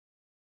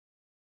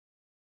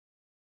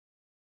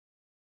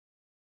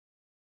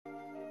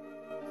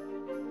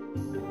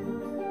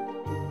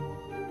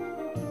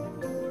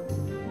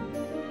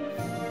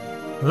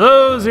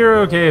Hello,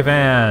 0K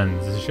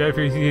fans! This is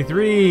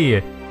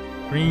Chef3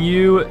 bringing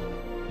you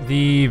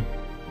the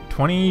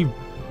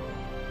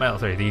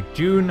the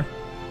June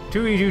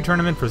 2v2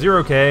 tournament for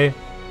 0K.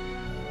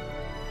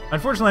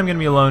 Unfortunately, I'm going to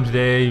be alone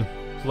today.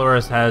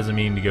 Flores has a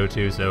meeting to go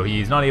to, so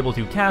he's not able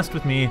to cast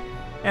with me,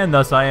 and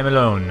thus I am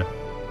alone. Anyway,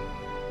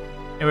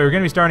 we're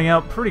going to be starting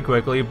out pretty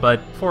quickly, but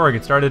before I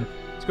get started,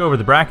 let's go over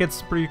the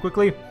brackets pretty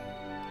quickly.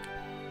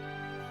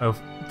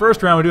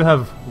 First round, we do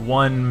have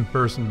one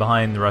person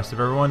behind the rest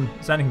of everyone.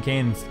 Sonic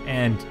Kane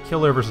and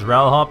Killer versus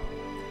Ralhop.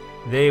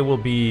 They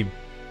might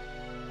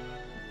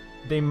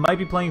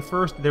be playing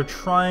first. They're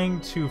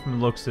trying to, from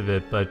the looks of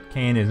it, but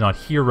Kane is not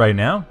here right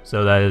now,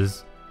 so that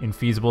is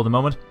infeasible at the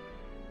moment.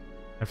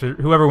 After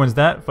whoever wins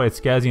that fights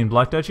Skazi and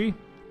Black Duchy.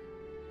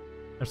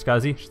 Or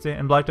Skazi, I should say,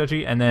 and Black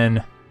Duchy. And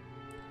then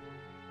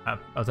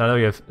outside of that,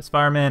 we have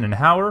Spireman and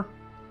Hauer.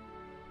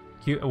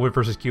 Wood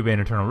versus Cubane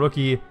and Eternal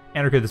Rookie.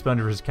 Anarchid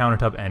TheSponge versus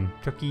Cowinatub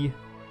Bcuky.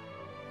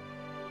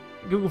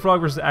 Google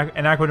Frog versus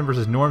Aquanim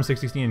versus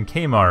Norm616 and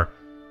Kmar.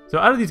 So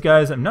out of these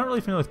guys, I'm not really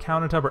familiar with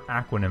Cowinatub or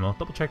Aquanim. I'll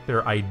double check their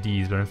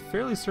IDs, but I'm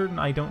fairly certain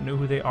I don't know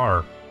who they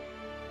are.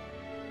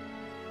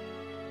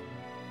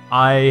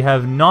 I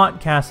have not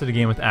casted a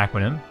game with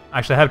Aquanim.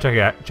 Actually, I have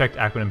checked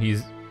Aquanim.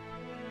 He's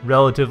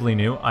relatively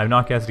new. I have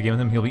not casted a game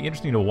with him. He'll be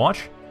interesting to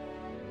watch.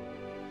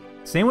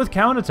 Same with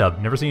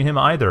Cowinatub. Never seen him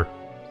either.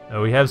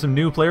 So we have some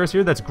new players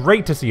here. That's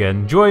great to see. I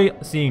enjoy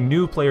seeing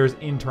new players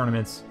in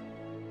tournaments.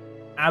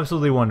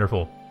 Absolutely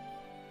wonderful.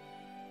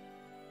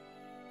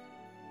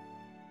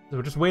 So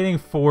we're just waiting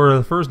for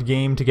the first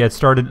game to get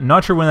started.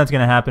 Not sure when that's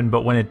going to happen,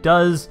 but when it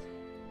does,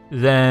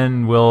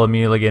 then we'll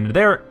immediately get into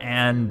there,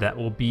 and that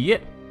will be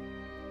it.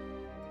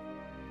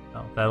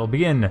 Well, that'll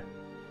begin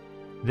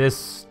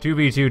this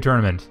 2v2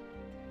 tournament.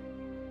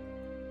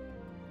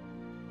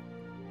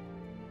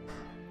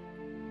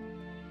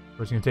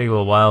 It's going to take a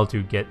little while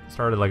to get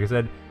started, like I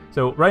said.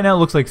 So right now it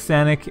looks like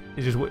Sanic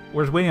is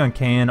we're just waiting on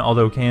Can,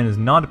 although Can is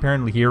not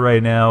apparently here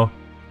right now.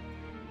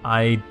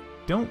 I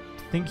don't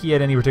think he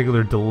had any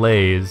particular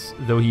delays,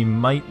 though he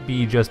might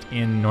be just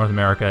in North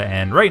America,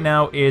 and right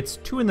now it's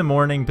 2 in the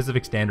morning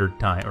Pacific Standard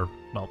Time, or,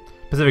 well,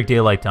 Pacific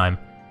Daylight Time.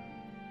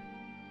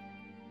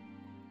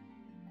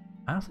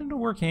 I don't know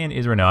where Can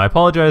is right now. I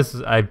apologize,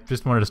 I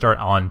just wanted to start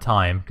on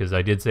time, because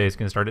I did say it's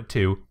going to start at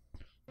 2.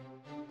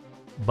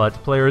 But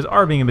players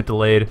are being a bit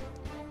delayed,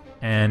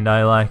 and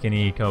I lack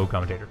any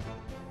co-commentator.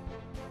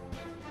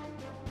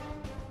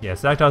 Yeah,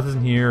 Saktos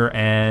isn't here,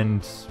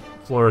 and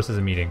Flores is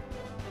a meeting.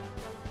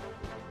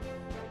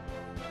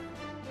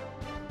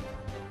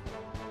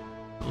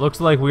 Looks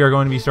like we are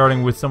going to be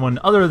starting with someone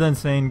other than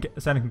Sonic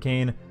and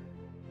Kane.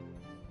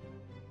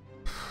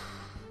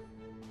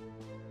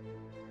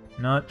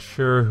 Not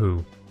sure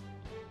who.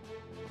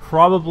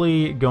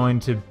 Probably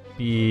going to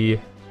be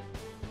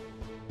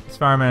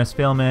Fireman,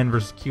 Spellman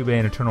versus Cubane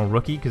and Eternal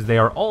Rookie, because they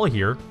are all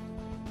here.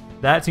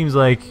 That seems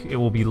like it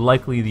will be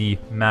likely the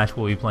match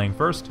we'll be playing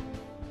first.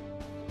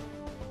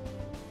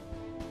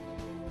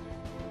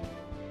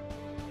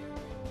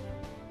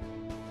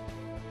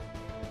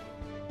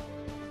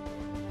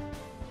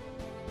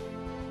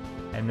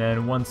 And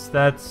then once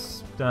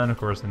that's done, of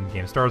course, then the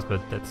game starts, but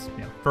that's,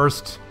 you know,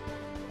 first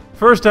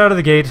out of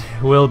the gate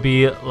will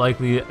be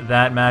likely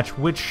that match,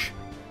 which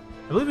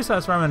I believe we saw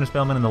Fireman and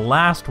Spellman in the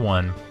last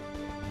one.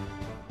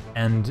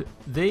 And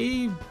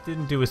they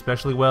didn't do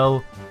especially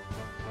well.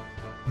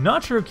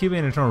 Not sure if Cubane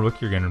and Eternal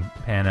Rookie are going to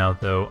pan out,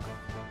 though.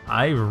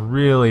 I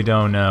really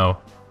don't know.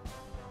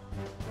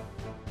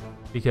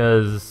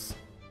 Because...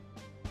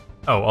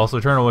 oh, also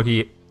Eternal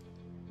Rookie,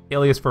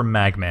 alias for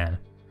Magman.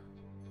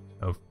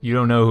 So if you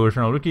don't know who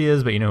Eternal Rookie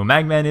is, but you know who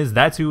Magman is,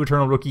 that's who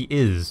Eternal Rookie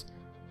is.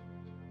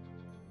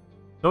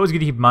 So always got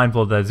to keep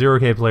mindful of that.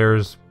 0K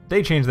players,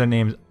 they change their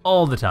names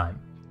all the time.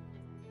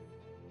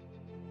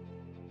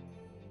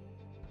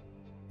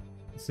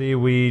 See,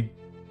 well,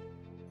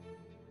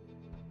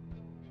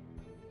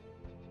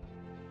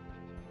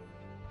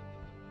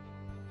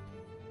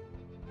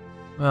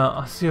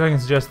 I'll see if I can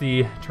suggest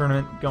the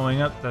tournament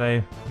going up that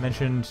I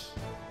mentioned.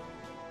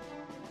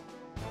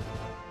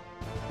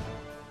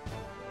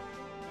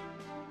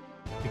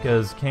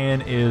 Because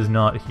Can is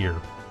not here.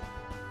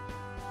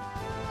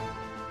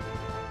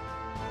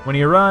 When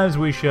he arrives,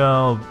 we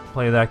shall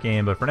play that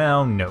game, but for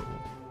now, no.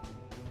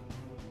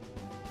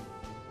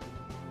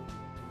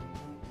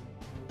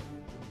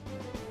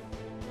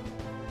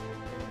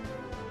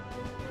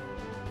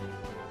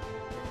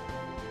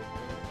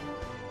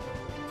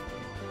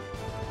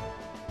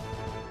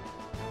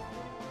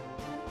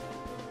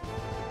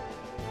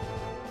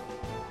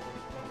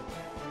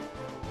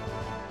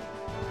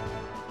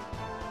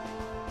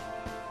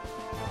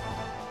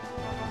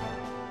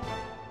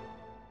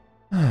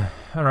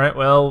 Alright,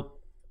 well,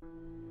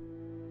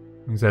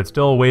 like I said,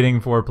 still waiting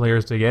for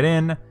players to get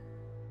in.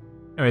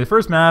 Anyway, the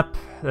first map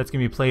that's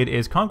going to be played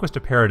is Conquest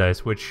of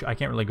Paradise, which I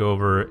can't really go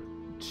over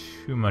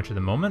too much at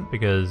the moment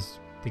because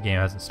the game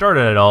hasn't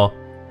started at all.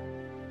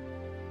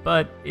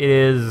 But it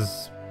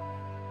is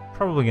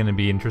probably going to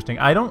be interesting.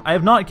 I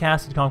have not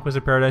casted Conquest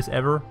of Paradise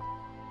ever.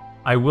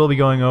 I will be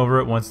going over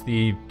it once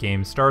the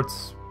game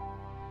starts.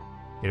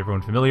 Get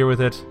everyone familiar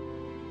with it.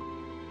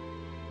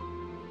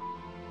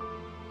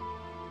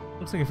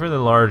 Looks like a fairly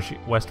large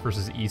west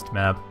versus east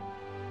map.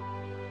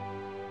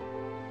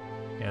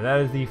 Yeah,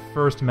 that is the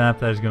first map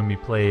that is going to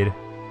be played.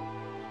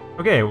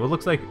 Okay, well, it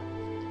looks like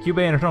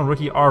Cubey and Eternal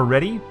Rookie are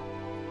ready.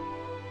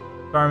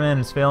 Fireman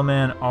and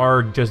Spaleman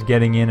are just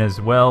getting in as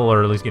well,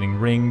 or at least getting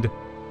ringed,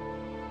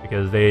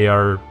 because they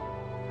are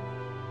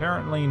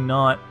apparently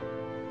not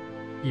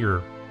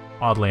here,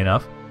 oddly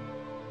enough.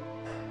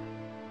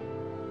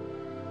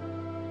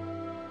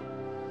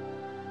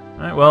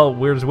 Alright, well,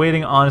 we're just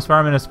waiting on his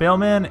Fireman and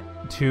Spaleman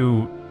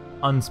to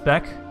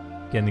unspec,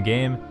 get in the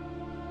game.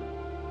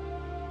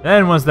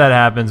 Then once that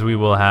happens, we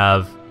will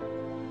have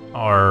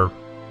our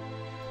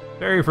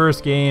very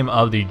first game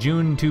of the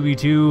June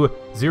 2v2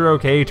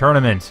 0K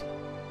tournament.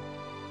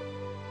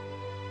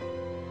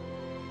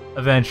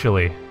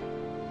 Eventually.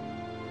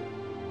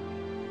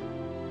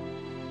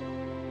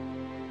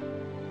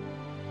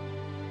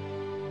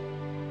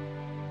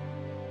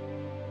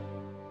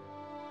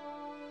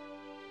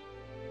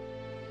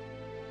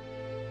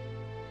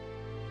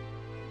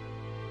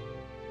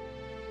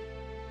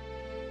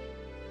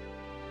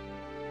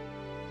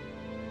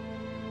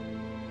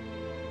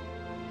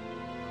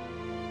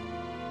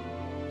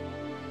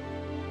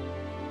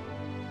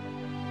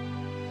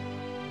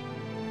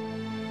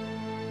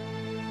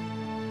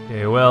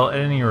 Okay, well, at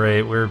any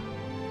rate, we're...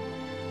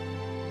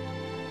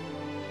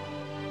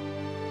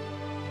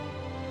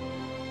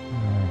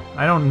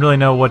 I don't really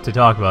know what to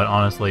talk about,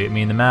 honestly. I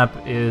mean, the map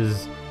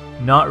is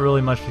not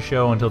really much to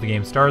show until the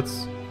game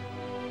starts.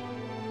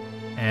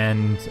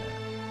 And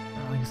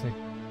I guess I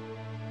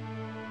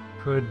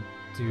could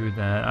do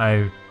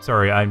that.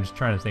 Sorry, I'm just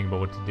trying to think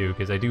about what to do,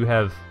 because I do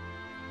have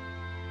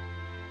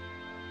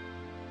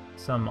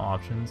some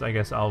options. I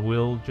guess I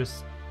will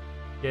just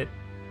get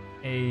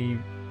a...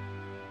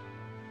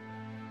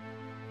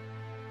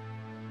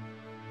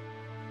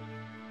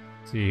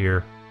 see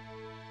here.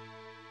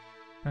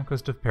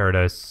 Conquest of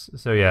Paradise.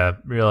 So yeah,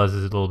 realize it's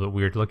a little bit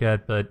weird to look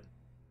at, but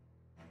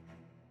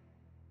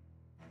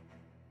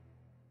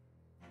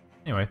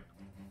anyway.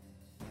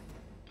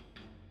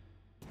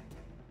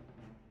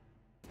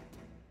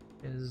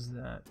 Is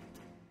that...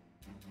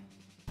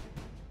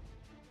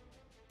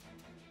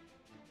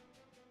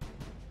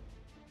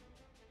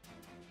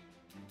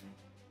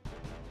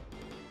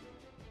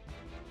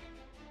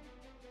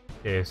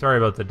 Okay, sorry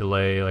about the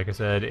delay. Like I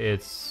said,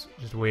 it's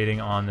just waiting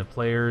on the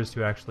players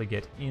to actually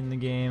get in the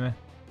game.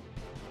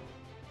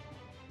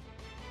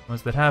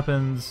 Once that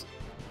happens,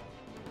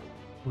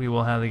 we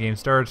will have the game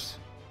start.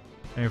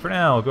 And for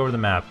now, I'll go over the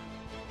map.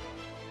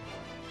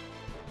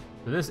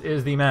 So this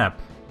is the map.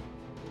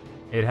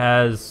 It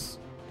has...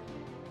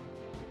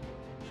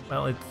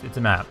 well, it's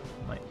a map.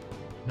 Like,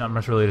 not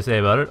much really to say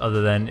about it,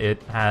 other than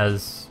it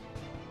has...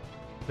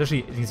 especially,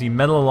 you can see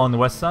metal along the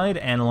west side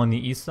and along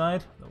the east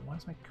side. Why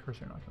is my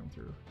cursor not coming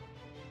through?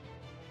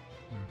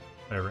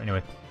 Whatever,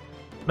 anyway.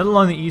 Metal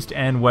along the east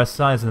and west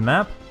sides of the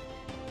map.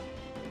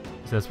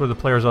 So that's where the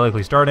players are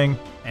likely starting.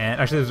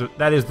 And actually,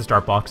 that is the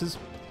start boxes.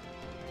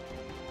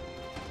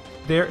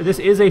 This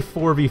is a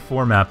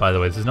 4v4 map, by the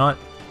way. This is not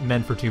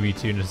meant for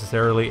 2v2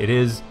 necessarily. It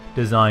is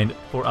designed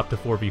for up to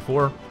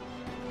 4v4.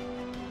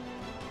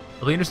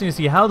 It'll be interesting to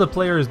see how the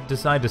players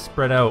decide to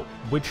spread out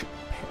which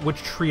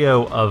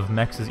trio of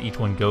mechs each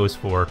one goes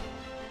for.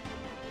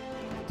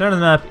 The center of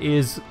the map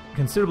is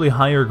considerably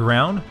higher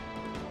ground,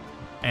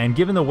 and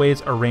given the way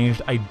it's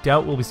arranged, I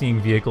doubt we'll be seeing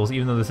vehicles,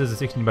 even though this is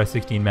a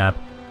 16x16 map.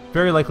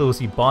 Very likely we'll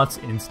see bots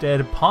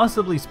instead,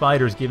 possibly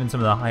spiders given some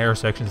of the higher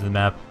sections of the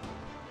map,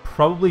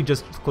 probably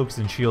just cloaks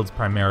and shields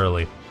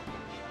primarily.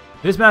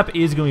 This map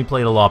is going to be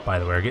played a lot, by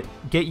the way.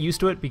 Get used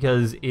to it,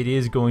 because it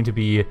is going to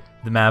be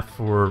the map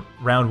for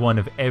round 1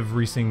 of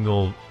every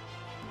single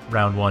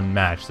round 1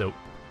 match. So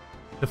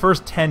the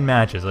first 10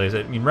 matches, like I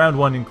said, I mean, round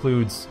 1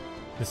 includes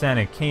the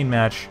Santa Kane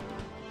match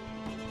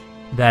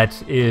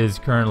that is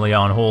currently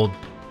on hold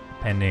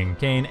pending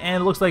Kane,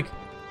 and it looks like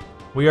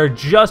we are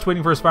just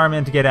waiting for his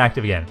fireman to get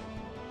active again.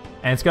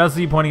 And Scott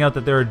Z pointing out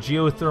that there are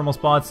geothermal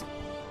spots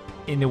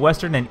in the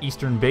western and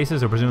eastern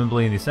bases, or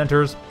presumably in the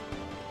centers,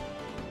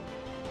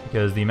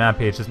 because the map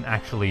page doesn't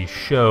actually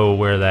show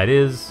where that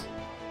is.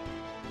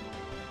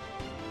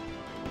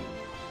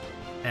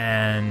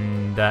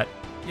 And that,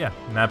 yeah,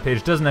 the map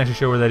page doesn't actually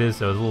show where that is,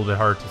 so it's a little bit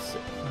hard to see.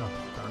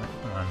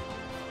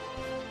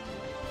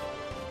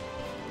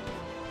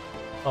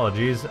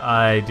 Apologies,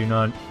 I do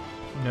not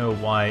know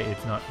why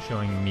it's not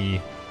showing me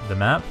the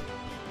map.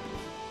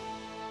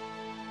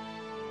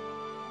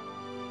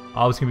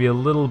 Always can be a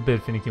little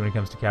bit finicky when it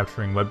comes to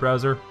capturing web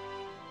browser.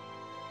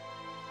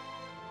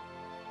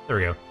 There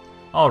we go.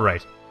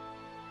 Alright.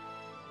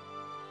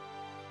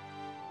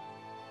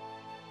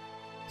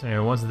 So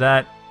anyway, once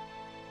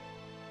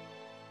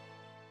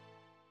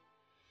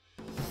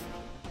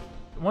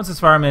this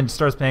fireman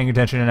starts paying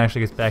attention and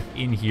actually gets back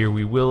in here,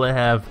 we will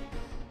have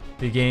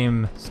the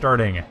game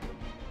starting. Yeah,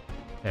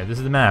 this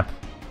is the map.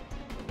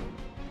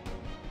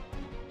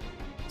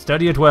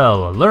 Study it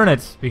well. Learn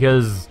it,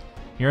 because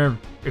you're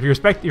if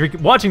you're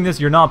watching this,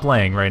 you're not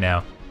playing right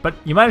now. But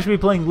you might actually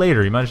be playing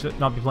later. You might actually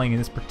not be playing in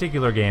this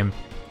particular game.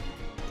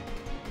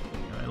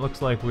 It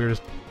looks like we're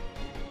just...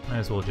 Might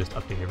as well just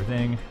update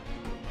everything.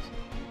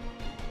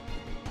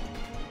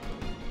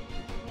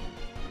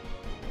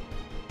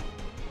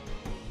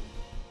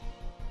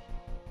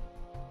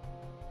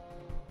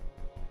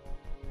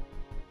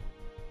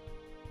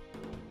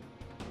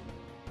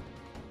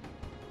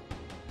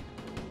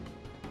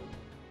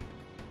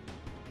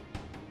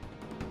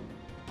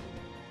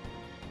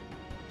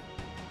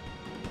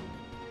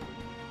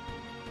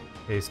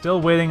 Okay,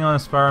 still waiting on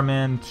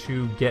Spider-Man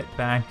to get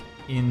back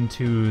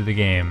into the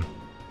game.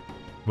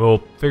 We'll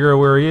figure out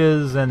where he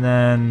is, and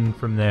then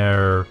from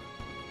there...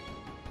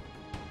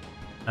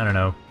 I don't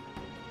know.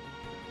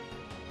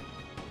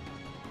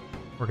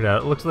 Work it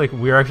out. It looks like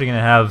we're actually going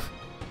to have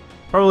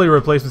probably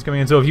replacements coming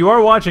in. So if you are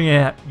watching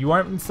it, you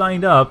aren't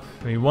signed up,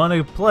 and you want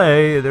to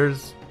play,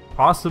 there's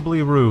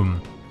possibly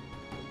room.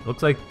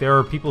 Looks like there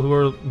are people who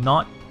are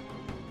not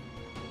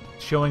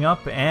showing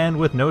up, and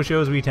with no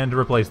shows, we tend to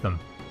replace them.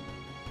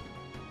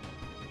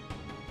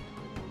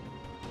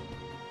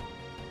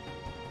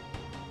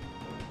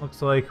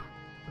 Looks like...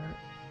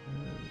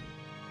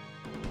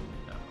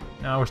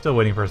 No, we're still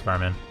waiting for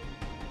Spider-Man.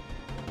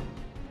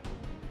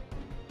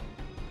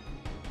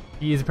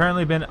 He's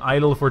apparently been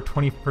idle for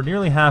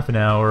nearly half an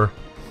hour.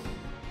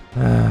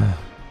 Getting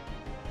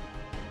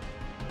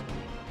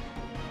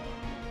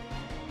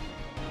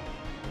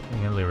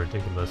really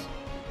ridiculous.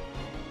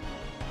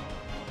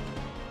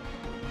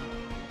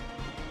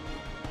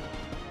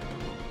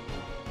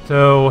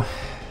 So...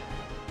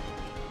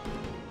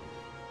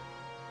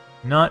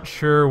 Not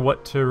sure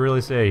what to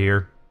really say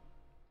here.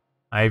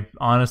 I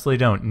honestly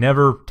don't.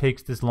 Never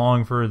takes this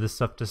long for this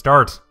stuff to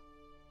start.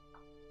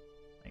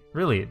 Like,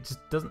 really, it just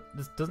doesn't.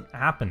 This doesn't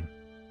happen.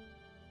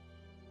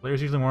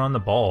 Players usually more on the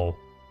ball.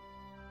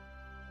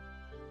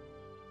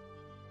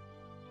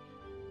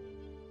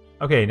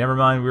 Okay, never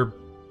mind. We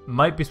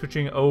might be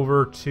switching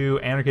over to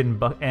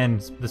Anarchid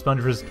and the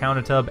Sponge vs.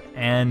 Cowinatub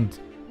and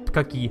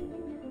Bcuky.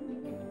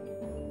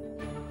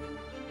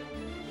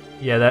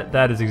 Yeah,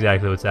 that is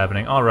exactly what's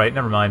happening. Alright,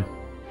 never mind.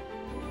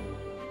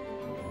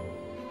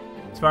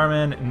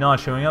 Spider-Man not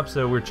showing up,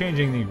 so we're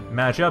changing the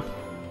matchup.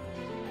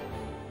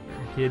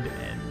 Kid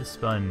and the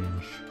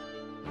Sponge.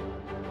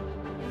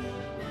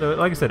 So,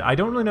 like I said, I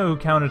don't really know who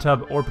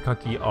Cowinatub or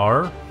Bcuky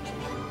are.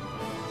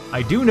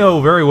 I do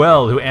know very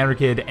well who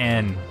Anarchid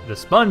and the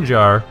Sponge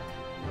are.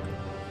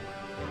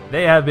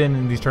 They have been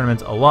in these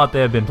tournaments a lot,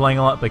 they have been playing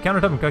a lot, but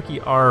Cowinatub and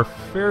Bcuky are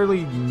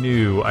fairly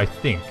new, I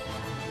think.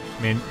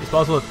 I mean, it's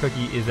possible that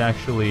Cloaky is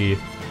actually...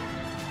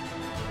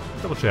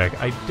 Double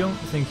check. I don't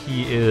think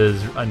he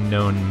is a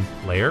known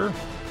player.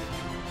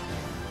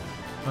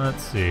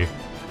 Let's see.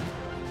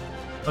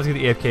 Let's get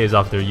the AFKs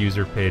off their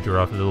user page or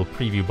off the little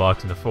preview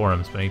box in the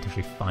forums, but I need to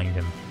actually find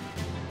him.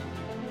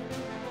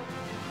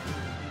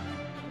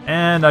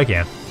 And I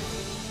can.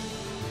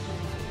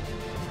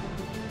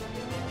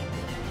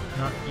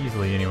 Not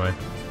easily, anyway.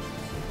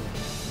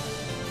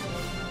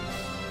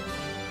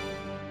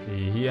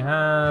 He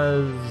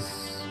has...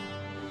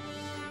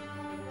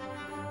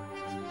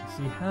 Does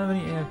he have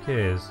any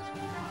AFKs?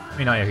 I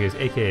mean, not AFKs,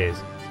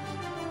 AKAs.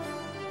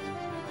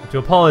 To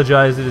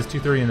apologize, it is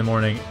 2:30 in the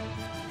morning.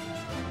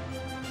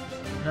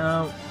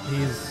 No,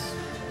 he's...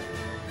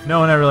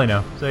 No one I really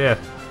know. So yeah.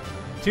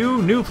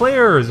 2 new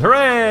players!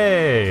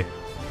 Hooray!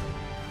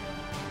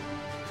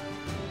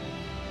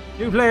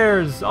 New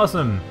players!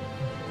 Awesome!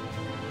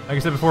 Like I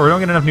said before, we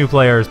don't get enough new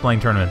players playing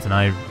tournaments, and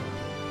I'm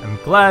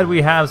glad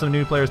we have some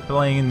new players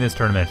playing in this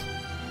tournament.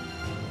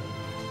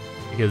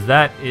 Because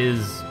that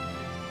is...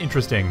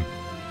 interesting.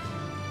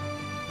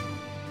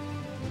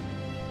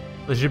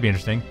 This should be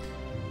interesting.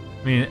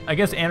 I mean, I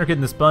guess Anarchid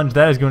and the Sponge,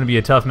 that is going to be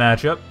a tough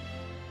matchup.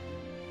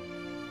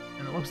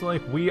 And it looks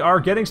like we are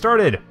getting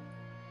started.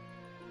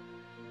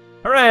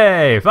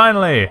 Hooray!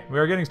 Finally! We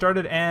are getting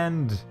started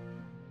and...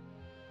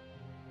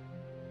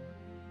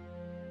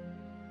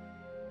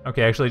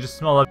 Okay, actually, just a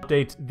small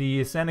update.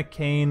 The Santa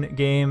Cane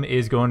game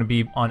is going to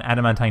be on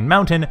Adamantine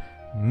Mountain,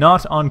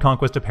 not on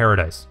Conquest of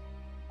Paradise.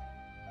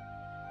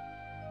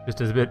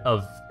 Just as a bit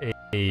of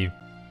a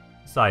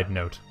side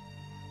note.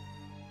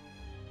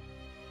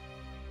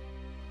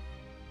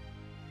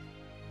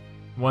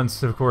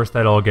 Once, of course,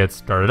 that all gets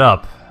started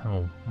up.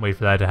 We'll wait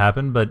for that to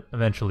happen, but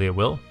eventually it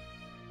will.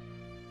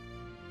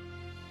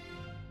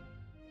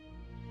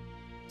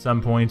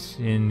 Some point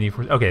in the...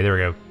 Okay, there we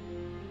go.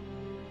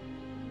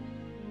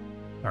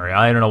 Sorry,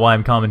 I don't know why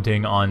I'm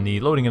commenting on the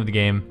loading of the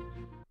game.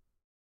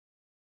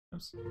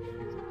 Oops.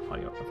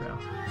 Audio up for now.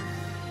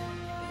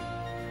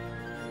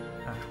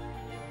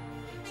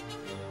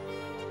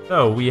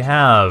 So, we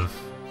have,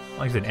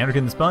 like I said, Anarchid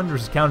and the Sponge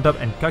versus Cowinatub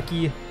and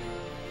Bcuky.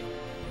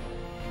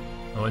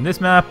 Oh, in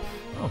this map...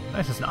 Oh,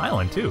 nice, it's an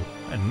island, too.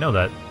 I didn't know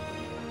that.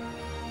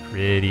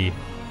 Pretty.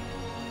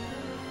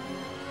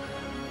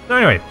 So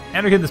anyway,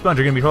 Anarchid and the Sponge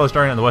are going to be probably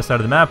starting on the west side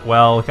of the map,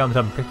 while Cowinatub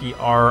and Bcuky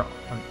are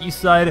on the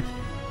east side.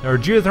 There are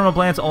geothermal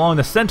plants along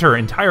the center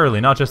entirely,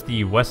 not just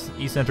the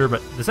west-east center,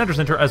 but the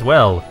center as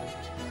well.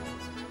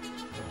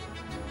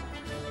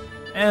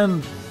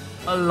 and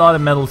a lot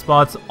of metal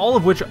spots, all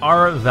of which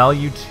are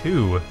value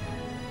 2.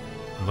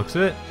 Looks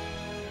of it.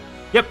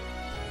 Yep.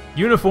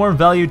 Uniform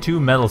value 2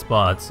 metal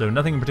spots, so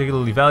nothing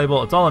particularly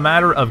valuable. It's all a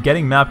matter of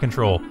getting map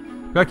control.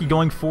 Bcuky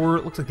going for,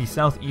 looks like the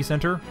southeast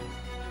center.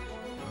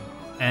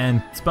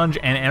 And Sponge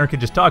and Anarchid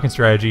just talking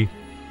strategy.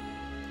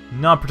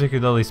 Not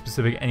particularly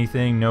specific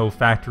anything, no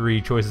factory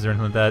choices or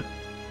anything like that.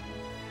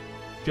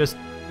 Just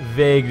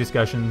vague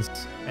discussions.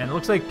 And it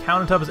looks like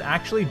Cowinatub is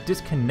actually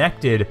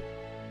disconnected.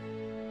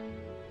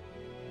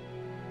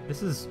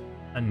 This is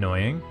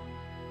annoying.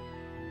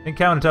 I think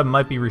Cowinatub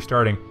might be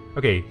restarting.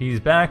 Okay, he's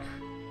back.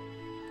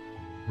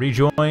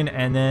 Rejoin,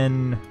 and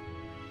then...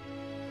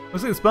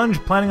 looks like the Sponge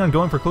planning on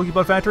going for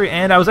Cloaky Factory,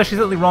 and I was actually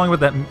slightly wrong with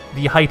that,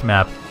 the height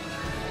map.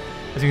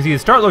 As you can see, the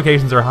start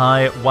locations are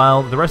high,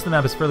 while the rest of the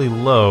map is fairly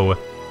low.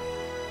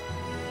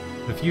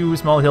 A few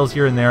small hills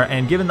here and there,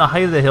 and given the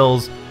height of the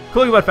hills,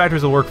 Cloaky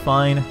Factories will work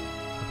fine.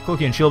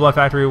 Cloaky and Shield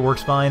Factory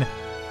works fine.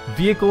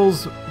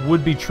 Vehicles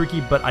would be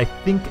tricky, but I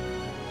think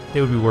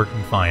they would be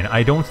working fine.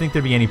 I don't think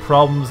there'd be any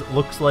problems.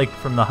 Looks like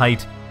from the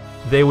height,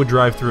 they would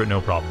drive through it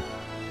no problem.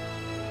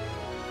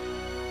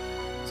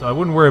 So I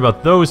wouldn't worry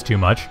about those too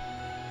much.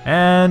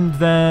 And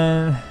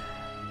then...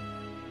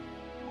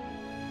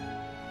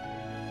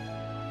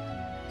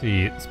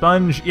 see,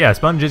 Sponge, yeah,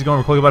 Sponge is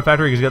going for Cloaky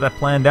Factory because he's got that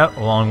planned out,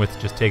 along with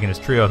just taking his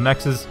trio of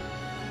mexes.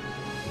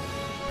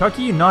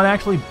 Bcuky not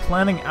actually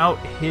planning out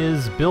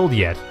his build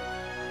yet.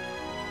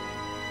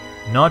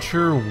 Not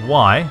sure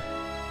why.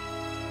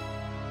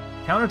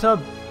 Cowinatub,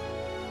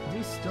 is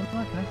he still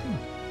not connecting?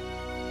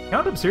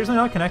 Cowinatub seriously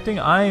not connecting?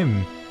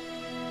 I'm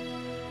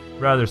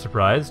rather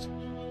surprised.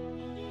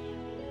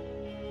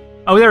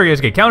 Oh, there he is.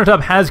 Okay,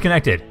 Cowinatub has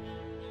connected.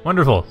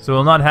 Wonderful. So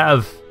we'll not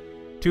have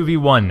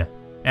 2v1.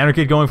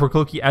 Anarchid going for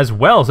Cloaky as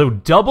well. So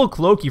double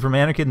Cloaky from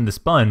Anarchid and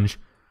TheSponge.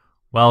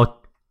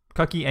 While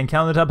Bcuky and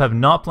Cowinatub have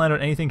not planned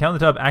out anything.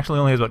 Cowinatub actually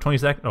only has about 20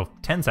 seconds, oh,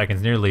 10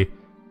 seconds nearly,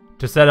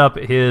 to set up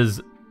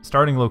his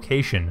starting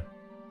location.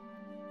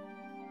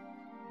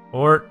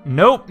 Or,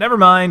 nope, never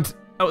mind.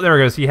 Oh, there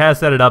he goes. He has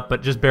set it up,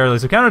 but just barely.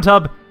 So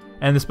Cowinatub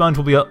and TheSponge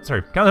will be,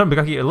 sorry, Cowinatub and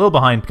Bcuky a little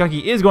behind.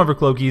 Bcuky is going for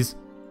Cloakies.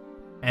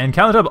 And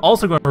Cowinatub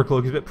also going for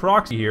Cloakies, but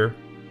proxy here.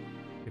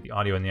 Get the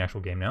audio in the actual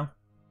game now.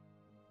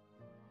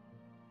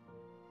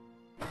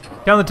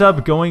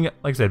 Cowinatub going, like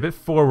I said, a bit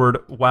forward,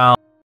 while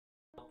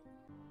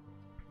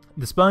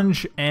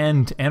TheSponge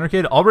and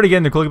Anarchid already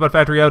getting their Cloaky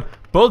Factory out.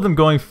 Both of them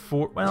going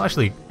for, well,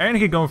 actually,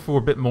 Anarchid going for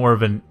a bit more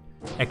of an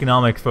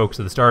economic focus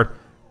at the start.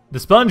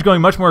 TheSponge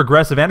going much more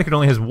aggressive. Anarchid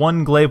only has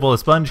 1 glaive, while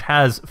TheSponge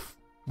has,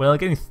 well,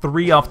 getting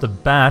 3 off the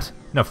bat.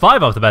 No,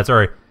 5 off the bat,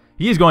 sorry.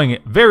 He is going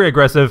very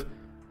aggressive.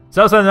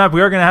 South side of the map,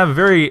 we are going to have a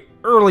very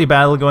early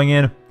battle going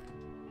in.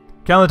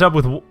 Cowinatub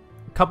with a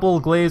couple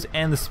glaives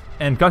and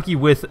Bcuky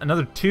with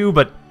another 2,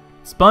 but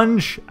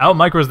Sponge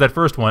out-micros that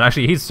first one.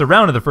 Actually, he's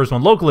surrounded the first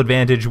one. Local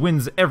advantage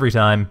wins every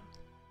time.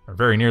 Or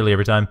very nearly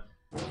every time.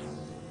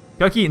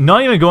 Bcuky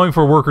not even going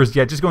for workers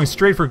yet, just going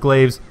straight for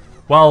glaives.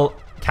 While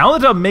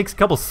Cowinatub makes a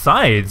couple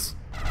sides.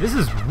 This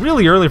is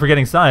really early for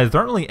getting sides.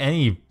 There aren't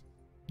any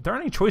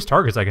choice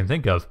targets I can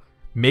think of.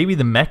 Maybe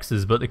the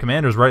mexes, but the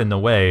commander's right in the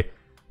way.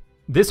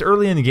 This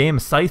early in the game,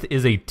 Scythe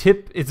is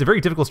it's a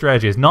very typical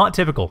strategy. It's not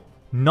typical.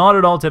 Not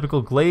at all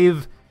typical.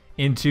 Glaive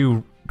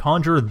into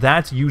Conjure,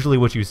 that's usually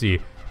what you see.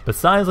 But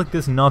sides like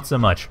this, not so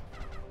much.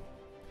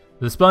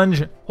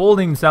 TheSponge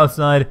holding the south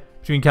side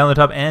between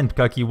Cowinatub and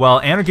Bcuky, while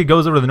Anarchid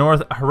goes over to the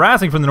north,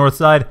 harassing from the north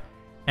side,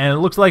 and it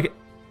looks like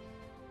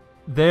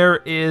there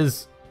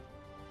is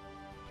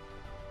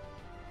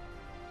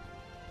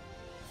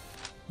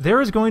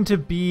going to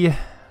be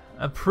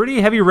a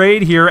pretty heavy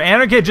raid here.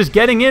 Anarchid just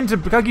getting into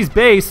Bcuky's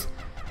base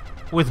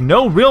with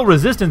no real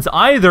resistance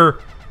either.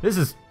 This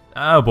is,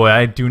 oh boy,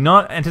 I do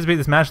not anticipate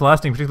this match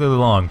lasting particularly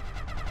long.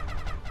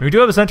 We do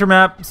have a center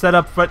map set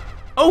up, but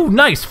oh,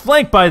 nice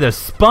flank by the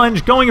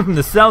Sponge, going in from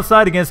the south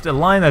side against a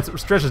line that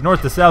stretches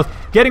north to south,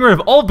 getting rid of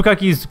all of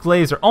Bcuky's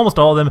glaives, or almost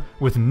all of them,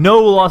 with no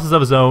losses of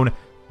his own.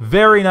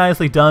 Very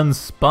nicely done,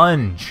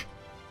 Sponge.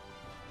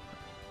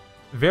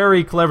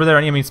 Very clever there.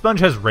 I mean,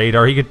 Sponge has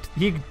radar. He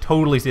could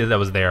totally see that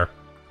was there.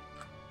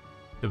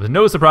 There was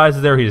no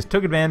surprises there. He just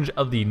took advantage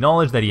of the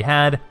knowledge that he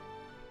had.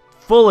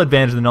 Full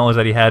advantage of the knowledge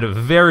that he had.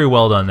 Very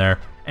well done there.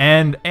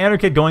 And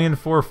Anarchid going in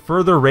for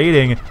further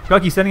raiding.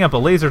 Bcuky setting up a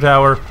laser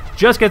tower.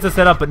 Just gets it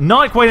set up, but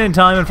not quite in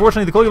time.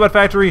 Unfortunately, the Cloaky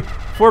Factory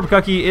for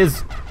Bcuky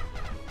is,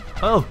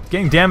 well,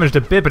 getting damaged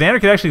a bit, but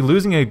Anarchid actually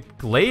losing a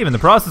glaive in the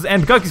process,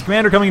 and Bcuky's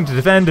commander coming in to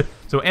defend,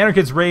 so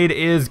Anarchid's raid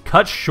is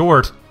cut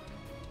short.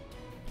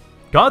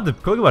 Got the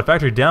Cloaky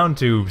Factory down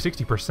to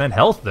 60%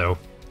 health, though.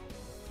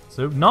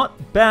 So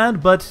not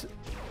bad, but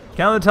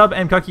Cowinatub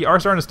and Bcuky are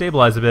starting to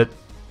stabilize a bit.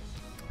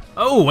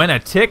 Oh, and a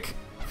tick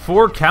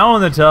for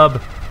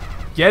Cowinatub.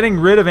 Getting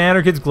rid of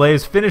Anarchid's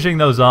glaives, finishing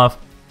those off.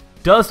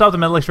 Does stop the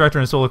Metal Extractor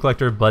and Solar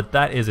Collector, but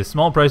that is a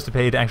small price to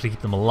pay to actually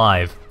keep them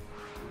alive.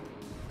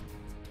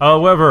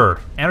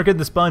 However, Anarchid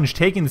TheSponge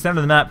taking the center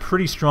of the map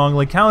pretty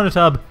strongly.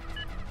 Cowinatub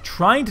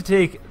trying to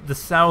take the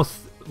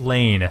south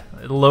lane,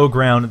 low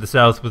ground at the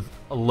south with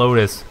a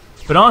Lotus.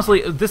 But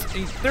honestly,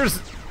 there's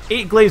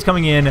 8 glaives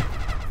coming in.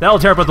 That'll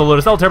tear apart the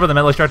Lotus, that'll tear apart the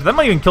Metal Extractor. That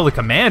might even kill the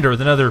Commander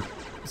with another...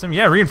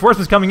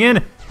 reinforcements coming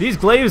in. These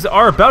glaives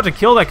are about to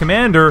kill that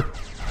Commander.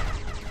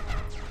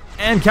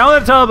 And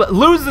Cowinatub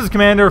loses his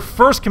Commander.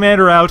 First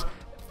Commander out.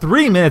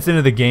 3 minutes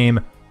into the game.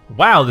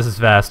 Wow, this is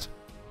fast.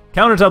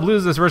 Cowinatub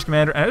loses his first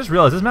Commander. And I just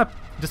realized this map,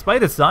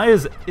 despite its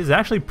size, is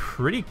actually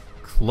pretty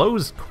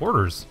close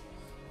quarters.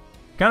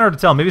 Kind of hard to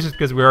tell. Maybe it's just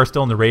because we are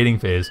still in the raiding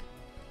phase.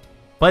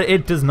 But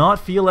it does not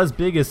feel as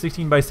big as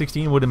 16 by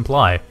 16 would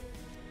imply.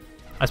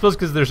 I suppose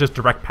because there's just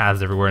direct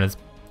paths everywhere and it's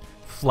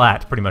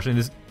flat, pretty much.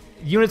 And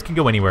units can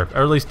go anywhere,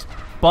 or at least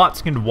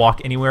bots can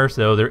walk anywhere,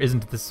 so there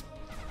isn't this...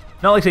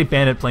 Not like, say,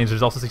 Bandit Plains,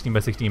 there's also 16 by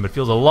 16, but it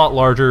feels a lot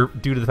larger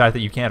due to the fact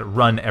that you can't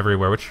run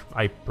everywhere, which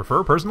I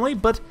prefer, personally,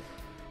 but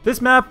this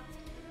map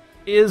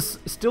is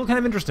still kind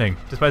of interesting,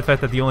 despite the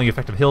fact that the only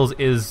effect of hills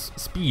is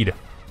speed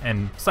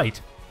and sight.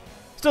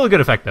 Still a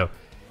good effect, though.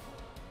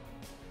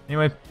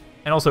 Anyway,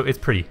 and also, it's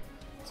pretty.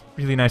 It's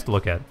really nice to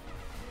look at.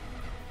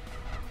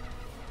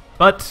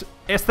 But,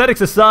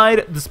 aesthetics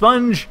aside, the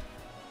Sponge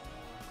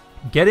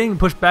getting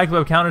pushed back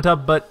above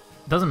Cowinatub, but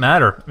doesn't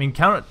matter. I mean,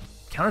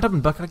 Cowinatub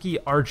and Bcuky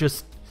are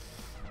just...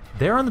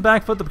 They're on the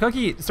back foot. The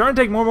Bcuky starting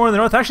to take more and more in the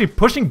north, actually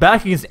pushing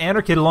back against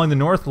Anarchid along the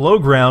north low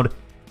ground.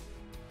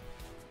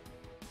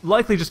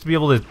 Likely just to be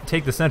able to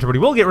take the center, but he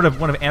will get rid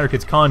of one of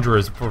Anarchid's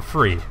Conjurers for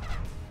free.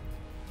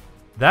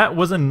 That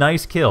was a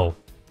nice kill.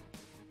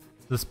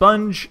 The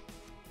Sponge...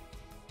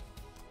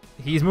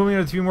 He's moving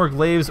with a few more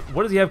glaives.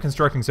 What does he have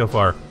constructing so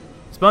far?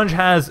 Sponge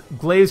has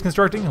glaives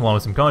constructing, along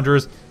with some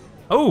Conjurers.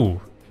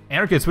 Oh!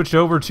 Anarchid switched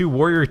over to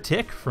Warrior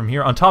Tick from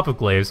here on top of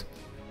glaives.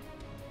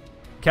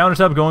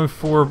 Cowinatub going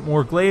for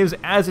more glaives,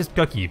 as is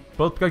Bcuky.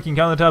 Both Bcuky and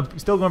Cowinatub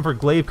still going for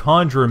glaive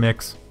Conjurer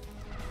mix.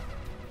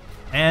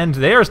 And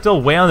they are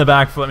still way on the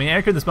back foot. I mean,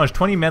 Anarchid the Sponge,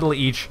 20 metal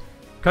each.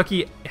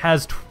 Bcuky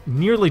has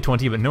nearly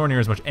 20, but nowhere near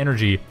as much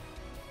energy.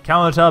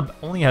 Cowinatub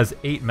only has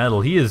 8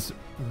 metal. He is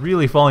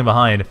really falling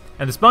behind.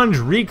 And the Sponge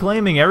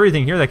reclaiming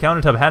everything here that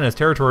Cowinatub had in his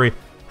territory.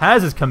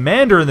 Has his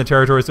commander in the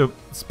territory, so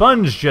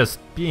Sponge just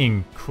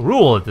being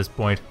cruel at this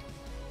point.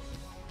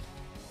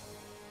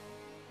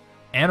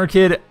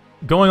 Anarchid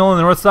going on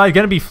the north side,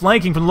 going to be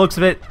flanking from the looks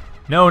of it.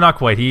 No, not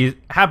quite. He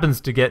happens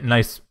to get a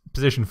nice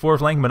position for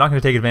flanking, but not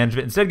going to take advantage of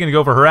it. Instead, going to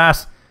go for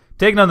harass,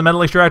 taking on the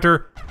Metal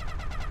Extractor.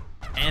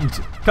 And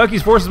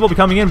Bcuky's forces will be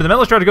coming in, but the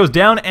Metal Extractor goes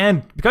down,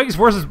 and Bcuky's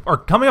forces are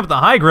coming up the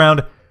high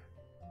ground.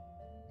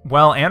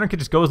 While Anarchid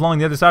just goes along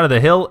the other side of the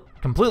hill,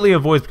 completely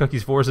avoids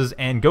Bcuky's forces,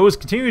 and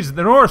continues to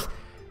the north.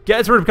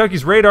 Gets rid of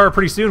Bcuky's radar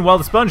pretty soon, while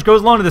the Sponge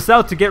goes along to the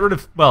south to get rid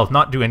of... Well,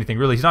 not do anything,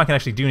 really. He's not going to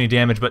actually do any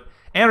damage, but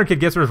Anarchid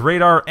gets rid of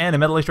radar and a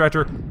Metal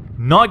Extractor.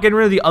 Not getting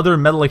rid of the other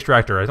Metal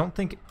Extractor. I don't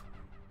think...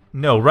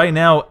 No, right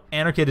now,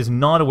 Anarchid is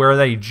not aware of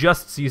that. He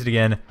just sees it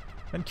again.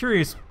 I'm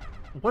curious,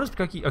 what does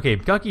Bcuky... Okay,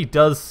 Bcuky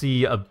does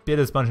see a bit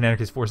of Sponge and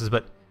Anarchid's forces,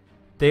 but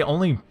they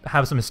only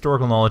have some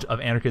historical knowledge of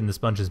Anarchid and the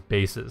Sponge's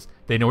bases.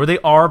 They know where they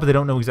are, but they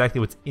don't know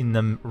exactly what's in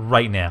them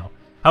right now.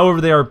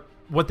 However, they are...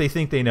 What they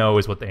think they know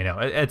is what they know.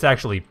 It's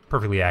actually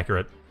perfectly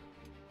accurate.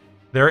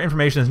 Their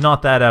information is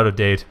not that out of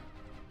date.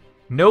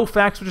 No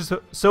fact switches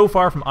so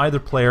far from either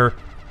player.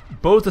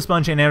 Both the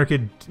Sponge and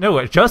Anarchid...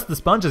 No, just the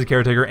Sponge as a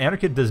caretaker.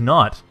 Anarchid does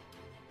not.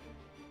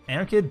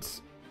 Anarchid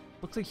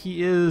looks like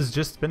he is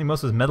just spending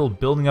most of his metal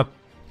building up...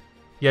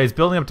 Yeah, he's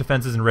building up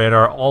defenses and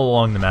radar all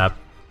along the map.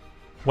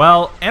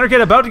 While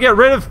Anarchid about to get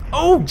rid of...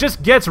 Oh,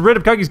 just gets rid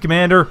of Bcuky's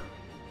commander.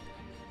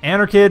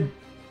 Anarchid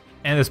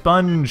and the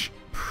Sponge...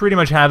 pretty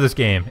much have this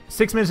game.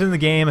 6 minutes into the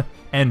game,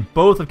 and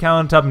both of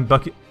Cowinatub and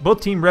Bcuky,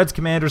 both Team Red's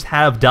commanders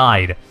have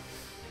died.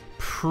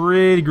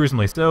 Pretty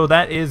gruesomely. So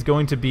that is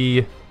going to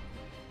be...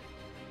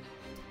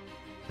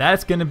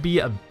 That's going to be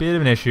a bit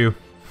of an issue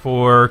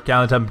for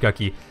Cowinatub and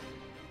Bcuky.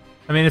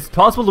 I mean, it's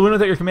possible to win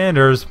without your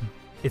commanders.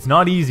 It's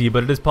not easy,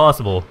 but it is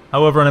possible.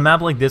 However, on a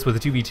map like this with a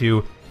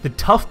 2v2, the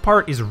tough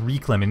part is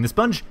reclaiming. The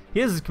Sponge,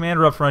 he has his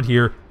commander up front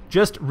here,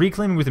 just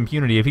reclaiming with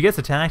impunity. If he gets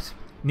attacked,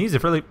 he needs a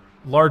fairly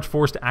large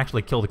force to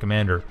actually kill the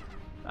commander.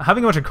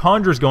 Having a bunch of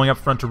Conjurers going up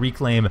front to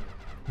reclaim,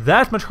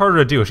 that's much harder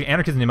to do. Actually,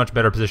 Anarchid's in a much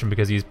better position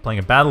because he's playing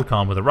a battle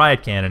comm with a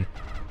riot cannon.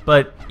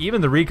 But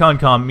even the recon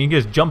comm, he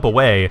can just jump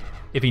away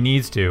if he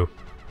needs to.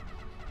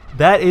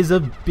 That is a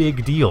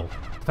big deal.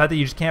 The fact that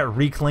you just can't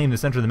reclaim the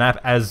center of the map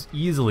as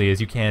easily as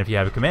you can if you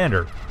have a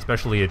commander,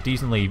 especially a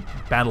decently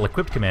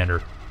battle-equipped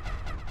commander.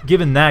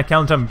 Given that,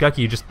 Cowinatub and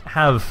Bcuky just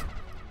have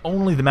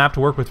only the map to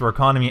work with for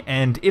economy,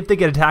 and if they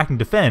get attacked and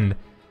defend,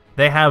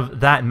 they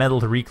have that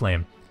metal to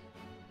reclaim.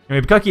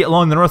 Anyway, Bcuky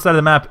along the north side of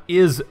the map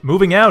is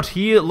moving out.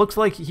 He looks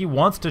like he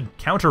wants to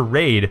counter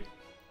raid.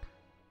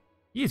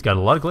 He's got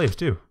a lot of glaives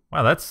too.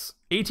 Wow, that's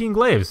 18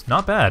 glaives.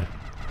 Not bad.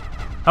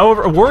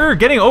 However, a warrior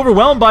getting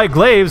overwhelmed by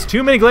glaives.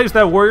 Too many glaives for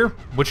that warrior,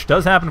 which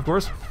does happen, of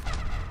course.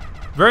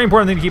 Very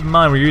important thing to keep in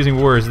mind when you're using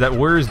warriors is that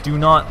warriors do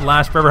not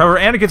last forever. However,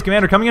 Anarchid's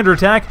commander coming under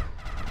attack.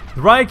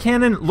 The riot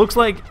cannon looks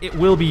like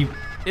it'll be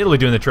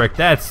doing the trick.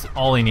 That's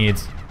all he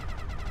needs.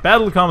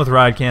 Battle comm with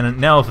riot cannon.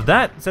 Now, if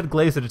that set of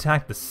glaives had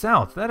attacked the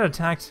south, that had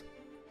attacked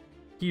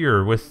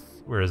here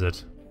with... Where is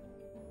it?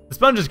 The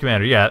Sponge's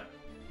commander, yeah.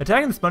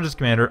 Attacking the Sponge's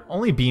commander,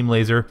 only Beam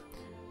Laser.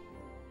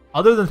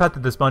 Other than the fact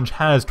that the Sponge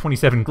has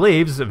 27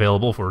 glaives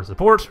available for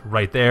support,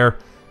 right there.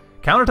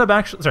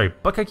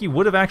 Bcuky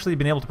would have actually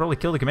been able to probably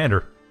kill the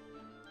commander.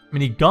 I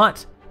mean, he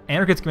got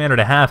Anarchid's commander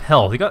to half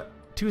health. He got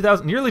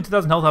nearly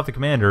 2,000 health off the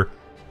commander.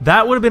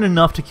 That would have been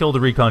enough to kill the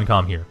Recon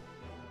Comm here.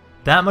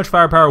 That much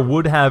firepower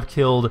would have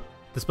killed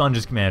the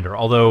Sponge's commander,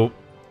 although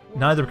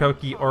neither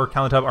Cloaky or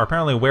Cowinatub are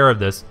apparently aware of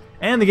this,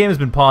 and the game has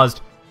been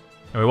paused.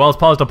 Anyway, while it's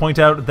paused, I'll point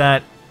out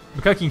that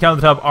Bcuky and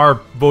Cowinatub are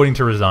voting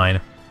to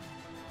resign.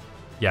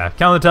 Yeah,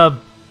 Cowinatub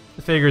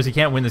figures he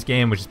can't win this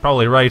game, which is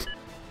probably right.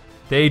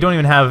 They don't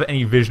even have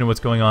any vision of what's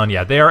going on.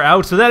 Yeah, they are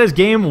out, so that is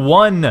game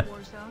 1.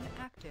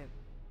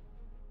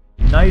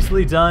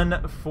 Nicely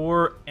done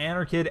for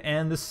Anarchid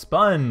and the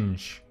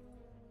Sponge.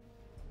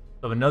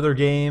 So another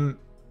game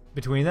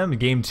between them.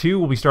 Game 2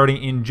 will be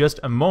starting in just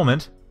a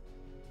moment.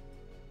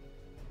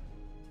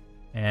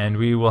 And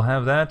we will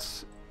have that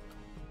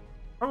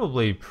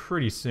probably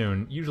pretty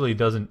soon. Usually it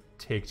doesn't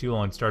take too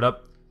long to start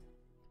up.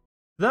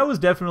 That was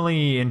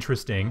definitely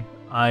interesting.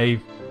 I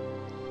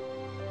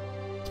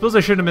suppose I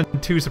shouldn't have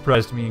been too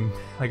surprised. I mean,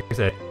 like I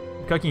said,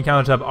 Bcuky and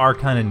Cowinatub are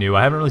kind of new.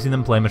 I haven't really seen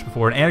them play much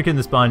before. And Anarchid and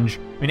the Sponge,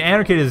 I mean,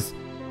 Anarchid is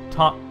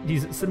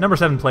he's number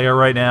 7 player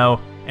right now,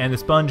 and the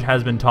Sponge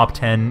has been top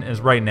 10, is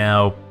right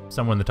now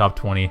somewhere in the top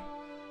 20.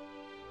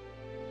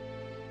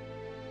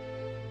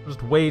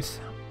 Just wait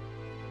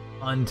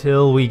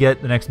until we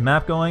get the next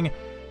map going,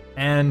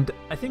 and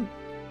I think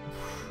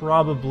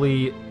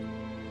probably...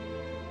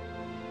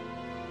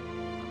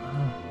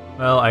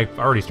 well, I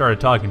already started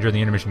talking during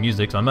the intermission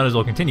music, so I might as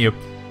well continue.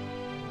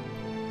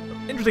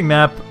 Interesting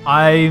map.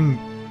 I'm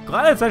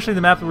glad it's actually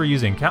the map that we're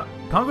using.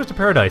 Conquest of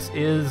Paradise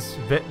is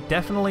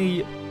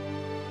definitely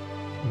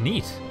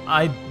neat.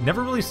 I've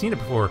never really seen it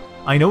before.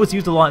 I know it's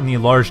used a lot in the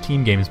large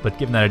team games, but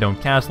given that I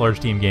don't cast large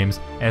team games,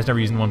 and it's never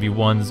used in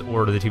 1v1s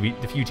or the few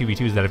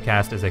 2v2s that I've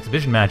cast as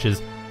exhibition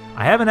matches,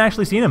 I haven't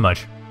actually seen it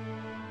much.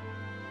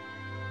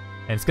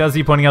 And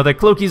Skazi pointing out that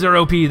Cloakies are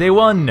OP, they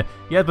won!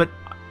 Yeah, but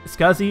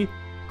Skazi,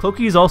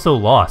 Cloakies also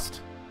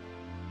lost.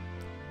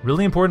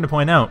 Really important to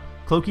point out,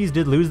 Cloakies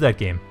did lose that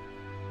game.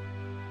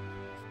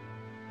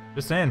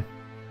 Just saying.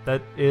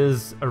 That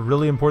is a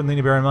really important thing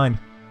to bear in mind.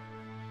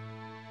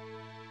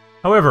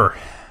 However,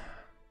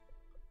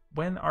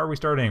 when are we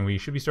starting? We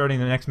should be starting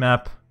the next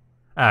map.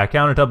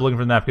 Cowinatub looking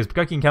for the map, because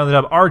Bcuky and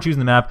Cowinatub are choosing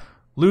the map.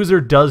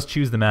 Loser does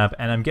choose the map,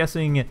 and I'm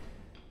guessing...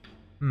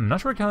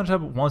 not sure what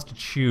Cowinatub wants to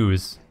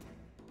choose.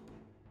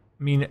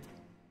 I mean,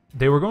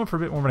 they were going for a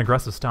bit more of an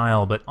aggressive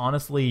style, but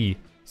honestly,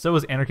 so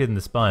is Anarchid and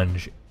the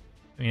Sponge.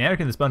 I mean,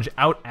 Anarchid and the Sponge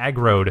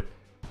out-aggroed.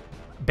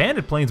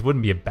 Bandit Plains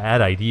wouldn't be a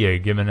bad idea,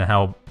 given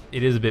how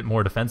it is a bit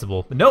more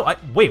defensible. No,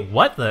 wait,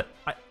 what the...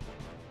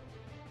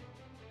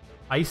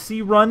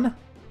 Icy Run?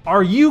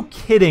 Are you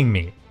kidding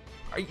me?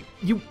 Are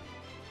you...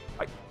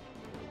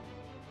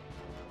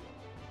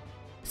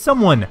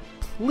 Someone,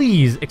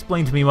 please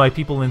explain to me why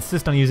people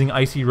insist on using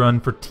Icy Run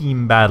for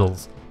team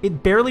battles.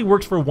 It barely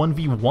works for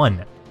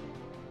 1v1.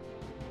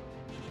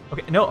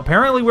 Okay, no,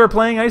 apparently we're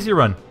playing Icy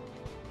Run.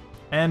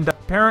 And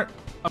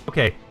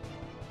okay.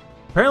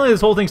 Apparently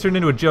this whole thing's turned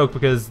into a joke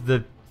because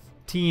the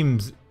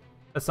team's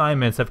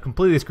assignments have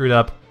completely screwed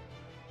up.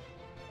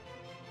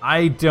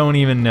 I don't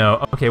even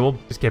know. Okay, we'll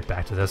just get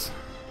back to this.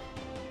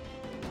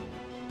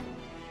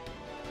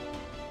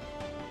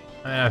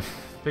 I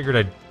figured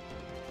I'd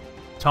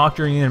talk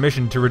during the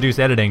intermission to reduce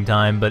editing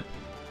time, but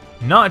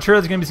not sure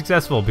that's going to be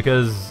successful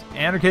because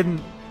Anarchid and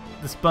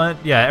the Sponge...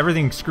 yeah,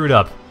 everything's screwed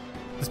up.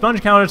 The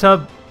Sponge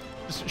Cowinatub...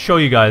 just show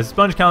you guys.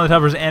 Sponge Cowinatub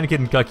versus Anarchid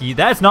and Bcuky.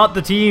 That's not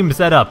the team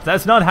setup.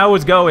 That's not how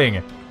it's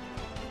going.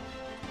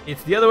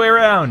 It's the other way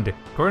around.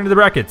 According to the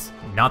brackets.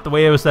 Not the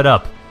way it was set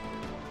up.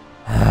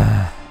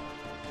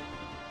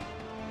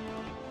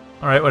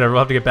 Alright, whatever. We'll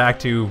have to get back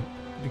to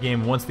the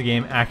game once the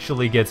game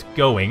actually gets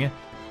going.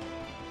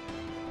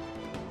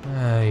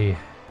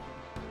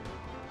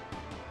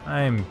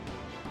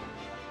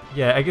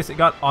 Yeah, I guess it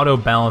got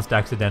auto-balanced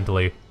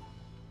accidentally.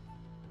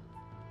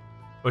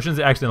 Well, I shouldn't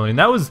say accidentally. And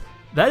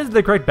that is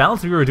the correct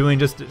balance. We were doing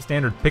just a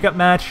standard pickup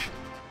match,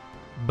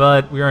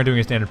 but we aren't doing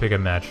a standard pickup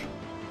match.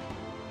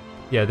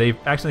 Yeah, they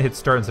actually hit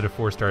start instead of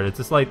force start. It's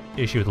a slight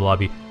issue with the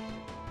lobby.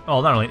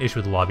 Well, not only an issue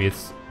with the lobby,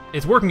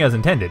 it's working as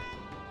intended.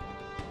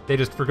 They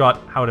just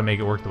forgot how to make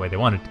it work the way they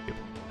wanted to.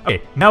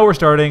 Okay, now we're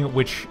starting,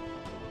 which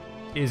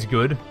is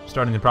good.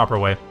 Starting the proper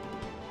way.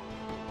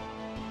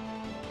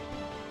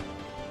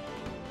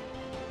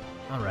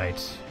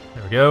 Alright,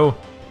 there we go.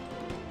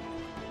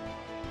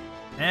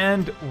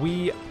 And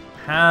we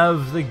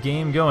have the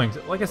game going.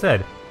 Like I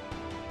said,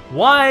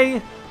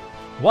 why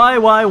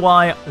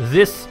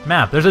this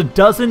map? There's a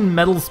dozen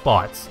medal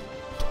spots.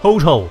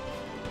 Total.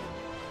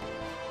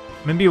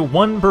 Maybe a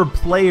 1 per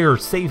player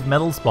safe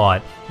medal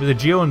spot with a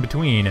geo in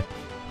between.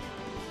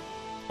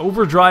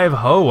 Overdrive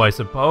Ho, I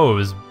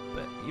suppose.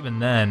 But even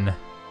then...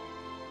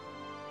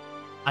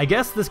 I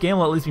guess this game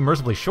will at least be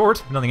mercifully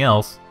short, if nothing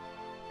else.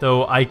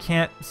 Though I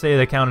can't say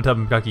that Cowinatub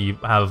and Bcuky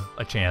have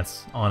a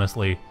chance,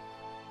 honestly.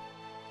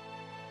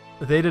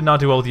 They did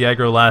not do well with the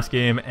aggro last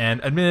game,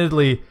 and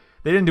admittedly,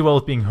 They didn't do well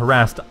with being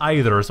harassed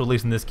either, so at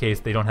least in this case,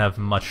 they don't have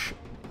much...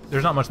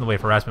 There's not much in the way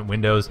of harassment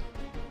windows.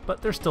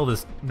 But there's still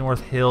this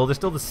north hill, there's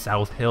still the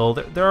south hill.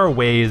 There are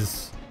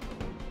ways...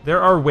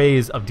 There are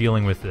ways of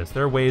dealing with this.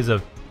 There are ways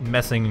of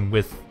messing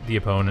with the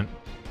opponent.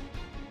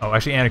 Oh,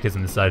 actually, Anarchid's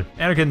on this side.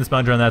 Anarchid and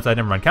TheSponge are on that side.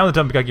 Never mind.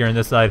 Cowinatub Bcuky are on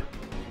this side.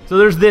 So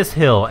there's this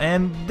hill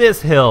and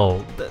this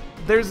hill.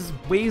 There's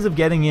ways of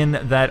getting in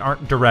that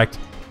aren't direct.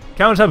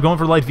 Cowinatub going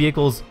for light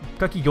vehicles.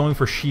 Bcuky going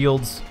for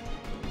shields.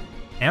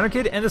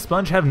 Anarchid and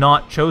TheSponge have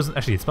not chosen...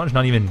 Actually, TheSponge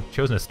not even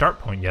chosen a start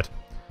point yet.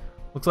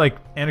 Looks like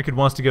Anarchid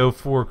wants to go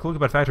for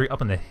Cloaky Factory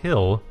up on the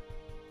hill.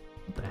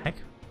 What the heck?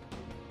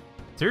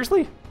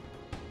 Seriously?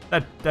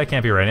 That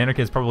can't be right.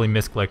 Anarchid's probably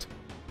misclicked.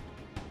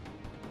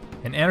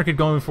 And Anarchid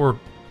going for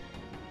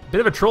a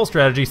bit of a troll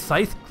strategy.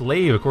 Scythe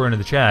Glaive, according to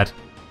the chat.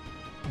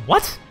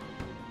 What?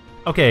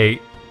 Okay.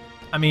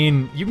 I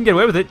mean, you can get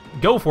away with it.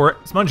 Go for it.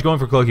 Sponge going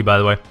for Cloaky, by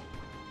the way.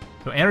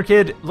 So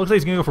Anarchid looks like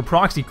he's going to go for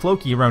Proxy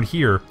Cloaky around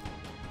here.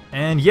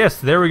 And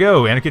yes, there we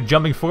go. Anarchid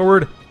jumping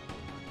forward.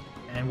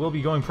 And we'll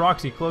be going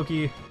Proxy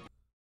Cloaky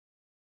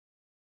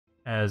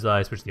as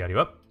I switch the audio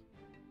up.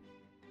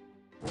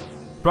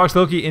 Proxy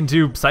Cloaky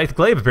into Scythe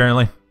Glaive,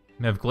 apparently.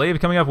 We have Glaive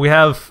coming up. We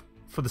have,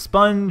 for the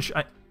Sponge...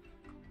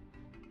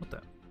 What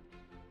the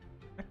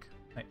heck?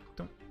 I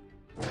don't...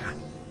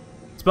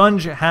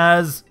 Sponge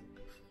has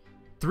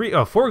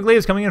 4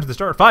 Glaives coming in from the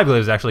start. 5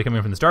 Glaives, actually, coming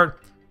in from the start.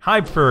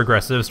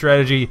 Hyper-aggressive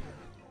strategy.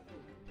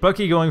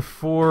 Bcuky going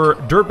for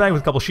Dirtbag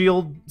with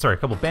a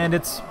couple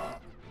bandits.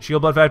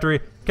 Shield Blood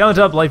Factory.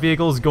 Cowinatub Light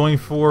Vehicles going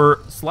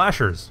for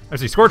Slashers.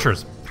 Actually,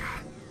 Scorchers.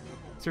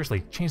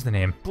 Seriously, change the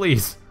name,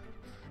 please.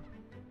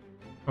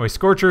 Anyway,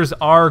 Scorchers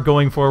are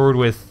going forward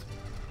with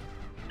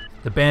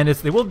the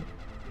bandits. They will,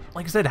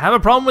 like I said, have a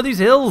problem with these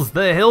hills.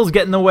 The hills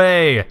get in the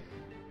way,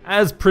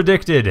 as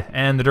predicted.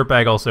 And the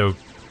Dirtbag also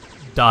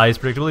dies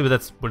predictably, but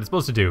that's what it's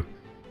supposed to do.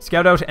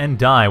 Scout out and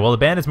die while the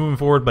bandits moving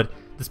forward, but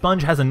the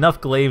Sponge has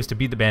enough glaives to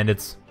beat the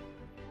bandits.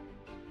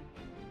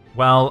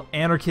 While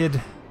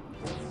Anarchid,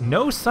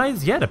 no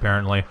scythes yet,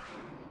 apparently.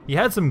 He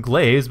had some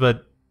glaives,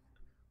 but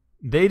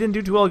they didn't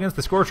do too well against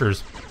the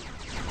Scorchers.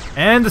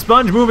 And the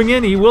Sponge moving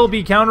in, he will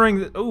be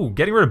countering...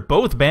 getting rid of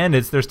both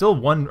bandits. There's still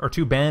 1 or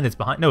 2 bandits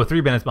behind. No,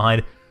 3 bandits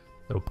behind.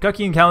 So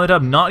Bcuky and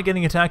Cowinatub not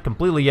getting attacked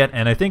completely yet,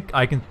 and I think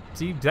I can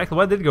see exactly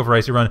why they did go for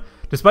Icy Run.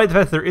 Despite the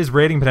fact that there is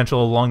raiding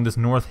potential along this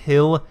north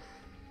hill,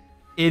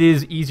 it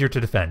is easier to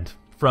defend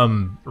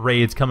from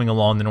raids coming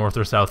along the north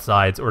or south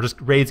sides, or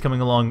just raids coming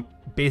along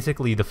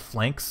basically the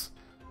flanks.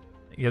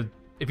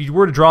 If you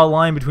were to draw a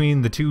line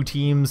between the two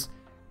teams,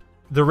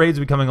 the raids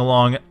would be coming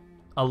along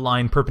a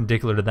line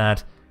perpendicular to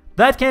that.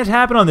 That can't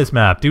happen on this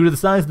map due to the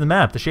size of the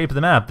map, the shape of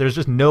the map. There's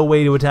just no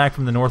way to attack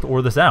from the north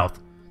or the south.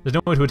 There's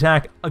no way to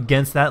attack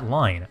against that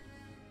line.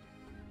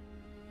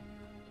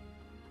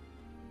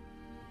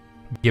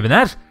 Given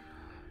that,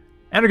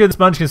 Anarchid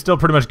TheSponge can still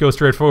pretty much go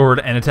straight forward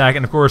and attack,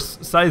 and of course,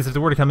 scythes if they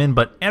were to come in,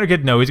 but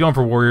Anarchid, no, he's going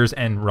for warriors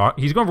and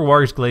he's going for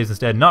warriors glaives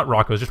instead, not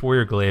Rocco's, just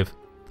warrior glaive.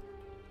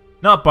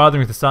 Not bothering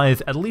with the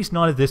scythes, at least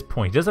not at this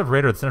point. He does have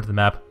radar at the center of the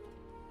map.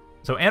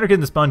 So Anarchid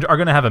and TheSponge are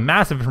going to have a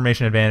massive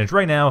information advantage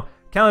right now.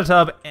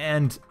 Cowinatub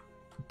and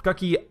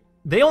Bcuky,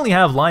 they only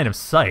have line of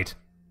sight.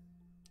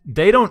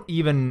 They don't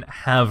even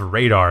have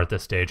radar at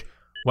this stage.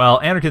 While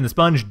Anarchid and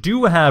TheSponge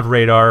do have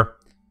radar,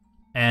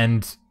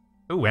 and...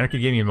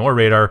 Anarchid gave me more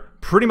radar.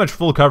 Pretty much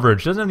full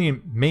coverage. Doesn't have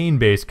the main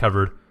base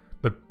covered,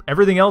 but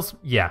everything else,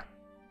 yeah.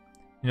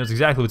 He knows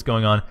exactly what's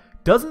going on.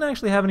 Doesn't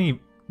actually have any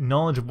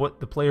knowledge of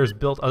what the players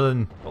built other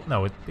than... Well,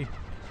 no,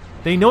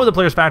 they know what the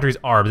players' factories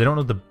are, but they don't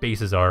know what the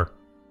bases are.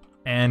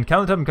 And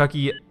Cowinatub and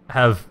Bcuky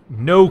have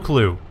no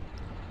clue.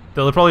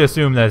 They'll probably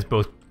assume that it's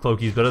both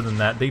Cloakies, but other than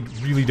that, they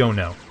really don't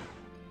know.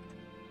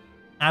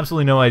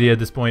 Absolutely no idea at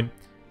this point.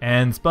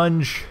 And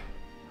Sponge...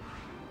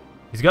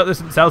 He's got this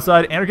south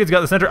side. Anarchid's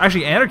got the center.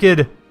 Actually,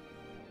 Anarchid...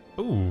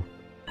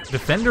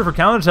 Defender for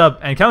Cowinatub.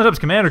 And Cowinatub's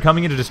commander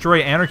coming in to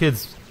destroy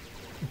Anarchid's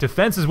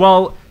defense as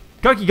well.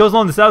 Bcuky goes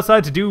along the south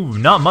side to do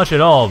not much at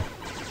all.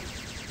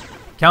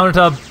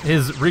 Cowinatub,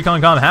 his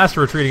recon comm has to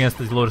retreat against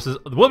these lotuses.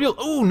 The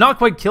Wilbule, not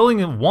quite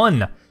killing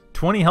one.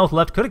 20 health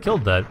left. Could have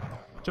killed that.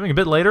 Jumping a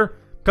bit later.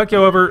 Bcuky,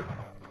 however,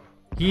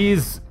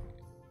 he's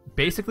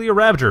basically a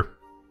Ravager.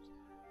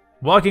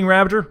 Walking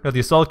Ravager. Got the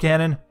assault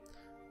cannon.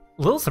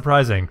 A little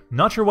surprising.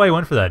 Not sure why he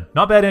went for that.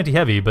 Not bad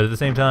anti-heavy, but at the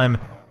same time,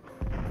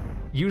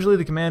 usually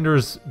the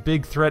commander's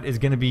big threat is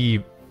going to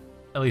be,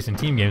 at least in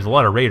team games, a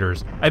lot of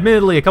raiders.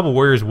 Admittedly, a couple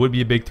warriors would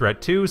be a big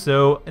threat too,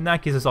 so in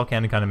that case, assault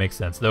cannon kind of makes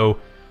sense. Though,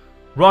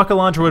 rocket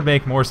launcher would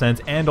make more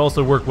sense and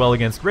also work well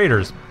against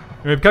raiders.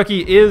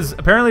 Bcuky is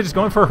apparently just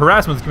going for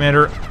harassment with his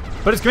commander,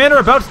 but his commander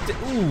about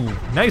to...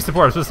 nice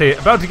support. I was supposed to say,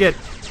 about to get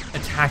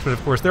attacked, but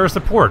of course, there is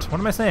support.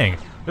 What am I saying?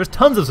 There's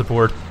tons of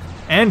support.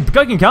 And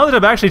Bcuky and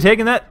Cowinatub actually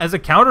taking that as a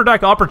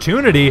counterattack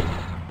opportunity.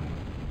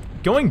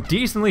 Going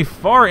decently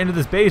far into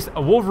this base.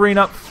 A Wolverine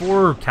up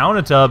for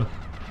Cowinatub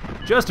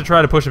just to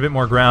try to push a bit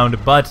more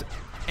ground. But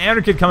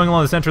Anarchid coming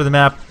along the center of the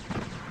map.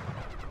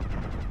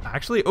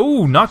 Actually, is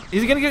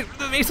he going to get rid of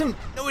the Mason?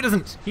 No, he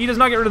doesn't. He does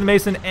not get rid of the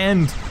Mason.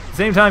 And at the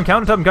same time,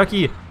 Cowinatub and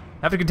Bcuky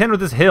have to contend with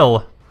this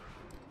hill,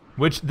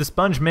 which the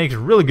Sponge makes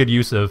really good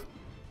use of.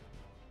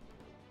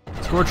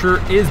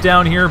 Scorcher is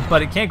down here,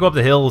 but it can't go up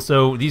the hill,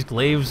 so these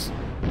glaives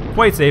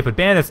quite safe, but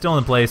Bandit's still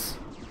in place.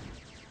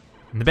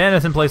 And the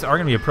Bandits in place are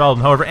going to be a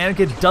problem. However,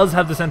 Anarchid does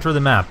have the center of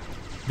the map.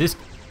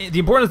 The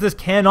importance of this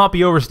cannot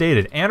be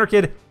overstated.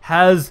 Anarchid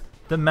has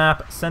the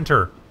map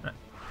center.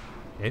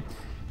 Okay.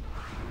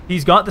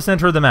 He's got the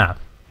center of the map.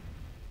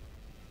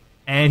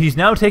 And he's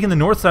now taken the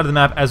north side of the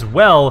map as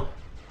well.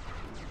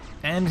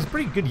 And he's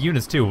pretty good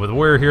units too, with the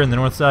warrior here in the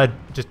north side,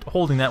 just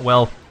holding that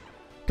well.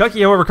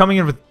 Bcuky, however, coming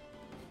in with,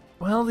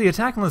 well, the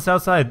attack on the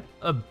south side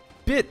a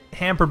bit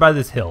hampered by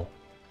this hill.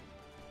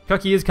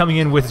 Bcuky is coming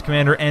in with his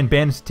commander and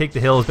Bandits to take the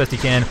hill as best he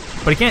can,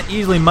 but he can't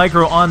easily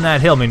micro on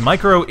that hill. I mean,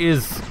 micro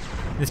is,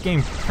 this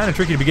game, kind of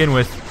tricky to begin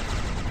with,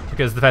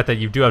 because of the fact that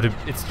you do have to,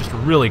 it's just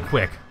really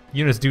quick.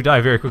 Units do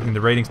die very quickly in the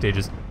raiding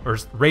stages, or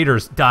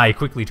raiders die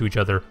quickly to each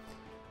other.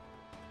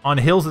 On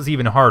hills, it's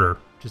even harder,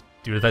 just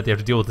due to the fact they have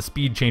to deal with the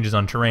speed changes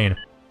on terrain.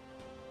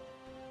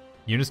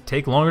 Units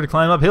take longer to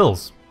climb up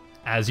hills,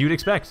 as you'd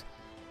expect.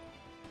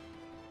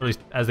 Or at least,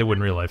 as they would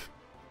in real life.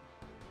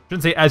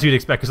 Shouldn't say as you'd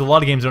expect, because a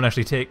lot of games don't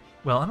actually take...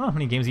 Well, I don't know how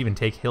many games even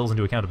take hills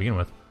into account to begin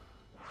with.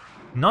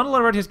 Not a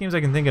lot of RTS games I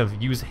can think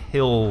of use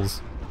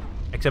hills,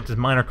 except as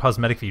minor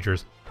cosmetic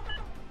features.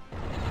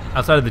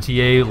 Outside of the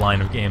TA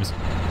line of games.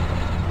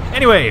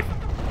 Anyway,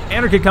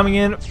 Anarchid coming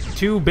in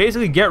to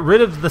basically get rid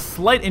of the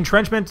slight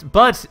entrenchment,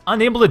 but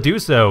unable to do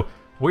so.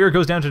 Warrior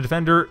goes down to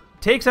Defender,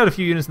 takes out a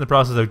few units in the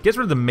process, though, gets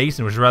rid of the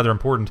Mason, which is rather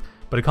important,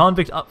 but a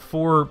Convict up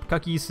for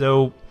Bcuky,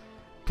 so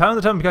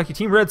Cowinatub Bcuky,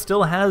 Team Red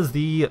still has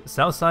the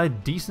south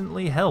side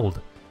decently held.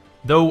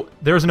 Though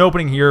there's an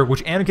opening here,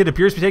 which Anarchid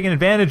appears to be taking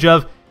advantage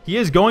of. He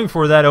is going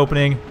for that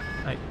opening.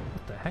 What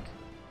the heck?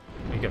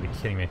 You gotta be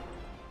kidding me.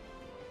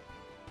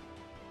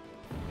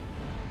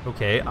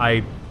 Okay,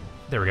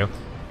 there we go.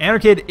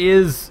 Anarchid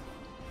is...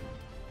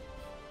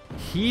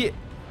 He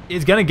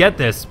is gonna get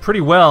this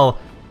pretty well.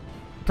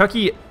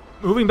 Bcuky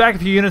moving back a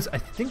few units. I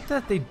think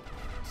that they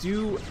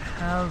do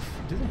have...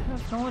 Do they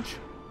have knowledge?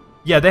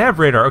 Yeah, they have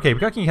radar. Okay,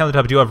 Bcuky and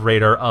Cowinatub do have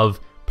radar of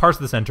parts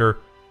of the center.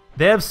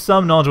 They have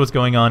some knowledge of what's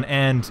going on,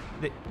 and...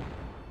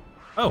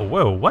 Oh,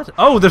 whoa, what?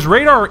 Oh, there's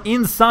radar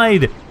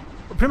inside,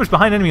 pretty much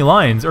behind enemy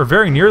lines, or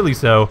very nearly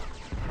so.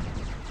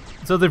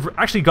 So they've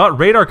actually got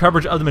radar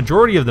coverage of the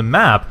majority of the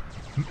map.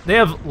 They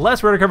have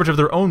less radar coverage of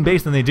their own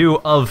base than they do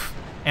of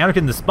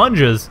Anarchid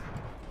TheSponge's. So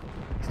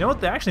you know what?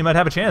 They actually might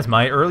have a chance.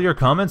 My earlier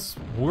comments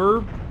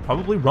were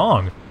probably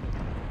wrong.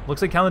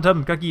 Looks like Cowinatub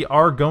and Bcuky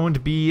are going to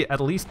be at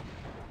least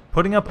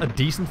putting up a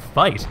decent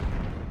fight.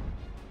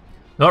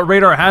 The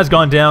radar has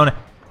gone down.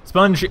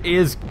 Sponge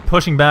is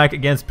pushing back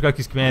against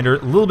Bcuky's commander. A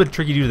little bit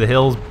tricky due to the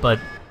hills, but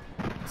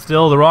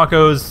still the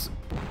Rockos...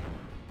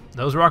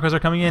 Those Rockos are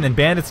coming in, and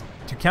Bandits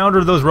to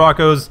counter those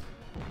Rockos.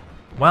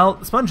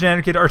 While Sponge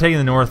and Anarchid are taking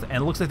the north, and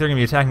it looks like they're going to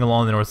be attacking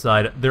along the north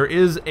side, there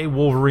is a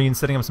Wolverine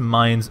setting up some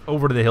mines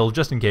over to the hill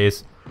just in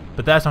case,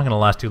 but that's not going to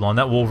last too long.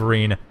 That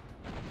Wolverine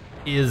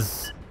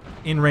is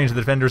in range of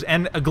the defenders,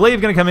 and a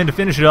Glaive going to come in to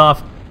finish it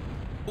off.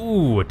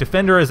 Ooh,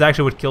 Defender is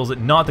actually what kills it,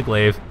 not the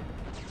Glaive.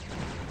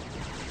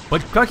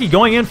 But Bcuky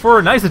going in for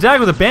a nice attack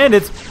with the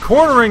Bandits,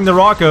 cornering the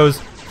Rockos,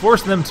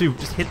 forcing them to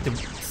just hit the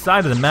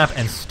side of the map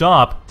and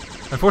stop.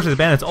 Unfortunately, the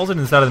Bandits also to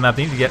the side of the map.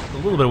 They need to get a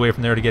little bit away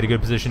from there to get a good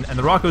position. And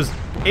the Rockos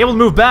able to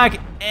move back,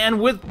 and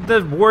with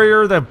the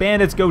Warrior, the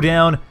Bandits go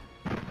down.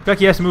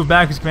 Bcuky has to move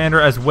back his commander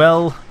as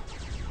well.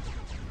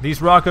 These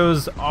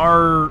Rockos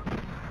are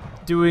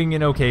doing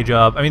an okay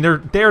job. I mean,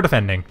 they're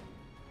defending.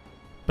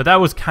 But that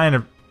was kind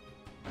of...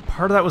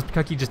 Part of that was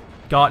Bcuky just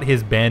got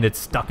his Bandits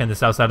stuck in the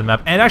south side of the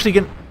map. And actually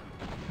getting...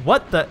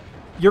 What the...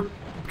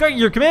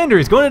 Your commander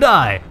is going to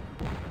die!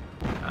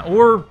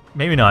 Or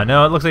maybe not.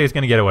 No, it looks like it's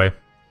going to get away.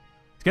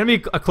 It's going to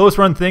be a close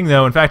run thing,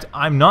 though. In fact,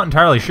 I'm not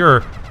entirely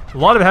sure. A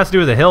lot of it has to do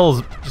with the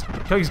hills. Just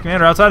Bcuky's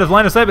commander outside of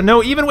line of sight. But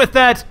no, even with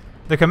that,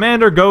 the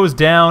commander goes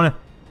down.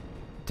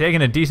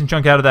 Taking a decent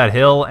chunk out of that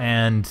hill.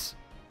 And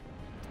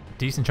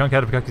decent chunk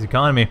out of Bcuky's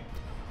economy.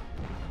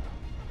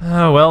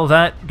 Oh, well,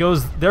 there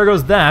goes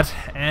that.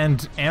 And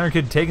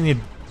Anarchid taking the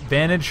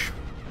advantage.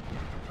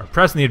 Or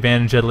pressing the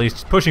advantage, at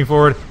least. Pushing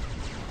forward.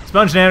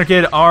 Sponge and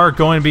Anarchid are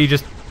going to be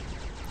just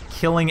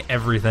killing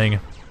everything.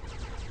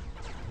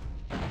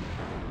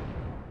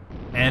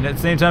 And at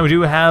the same time, we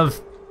do have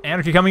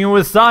Anarchy coming in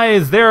with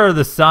Scythes. There are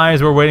the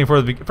Scythes we're waiting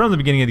for from the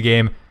beginning of the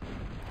game.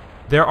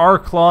 There are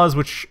Claws,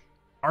 which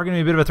are going to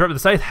be a bit of a threat, but the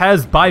Scythe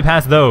has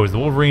bypassed those. The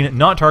Wolverine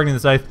not targeting the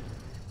Scythe,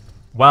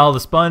 while the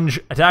Sponge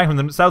attacking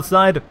from the south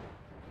side.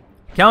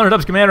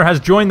 Cowinatub's commander has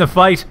joined the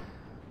fight,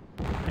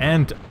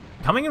 and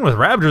coming in with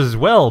Ravagers as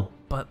well.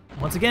 But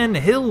once again,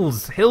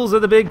 hills. Hills are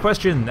the big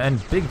question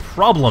and big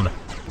problem.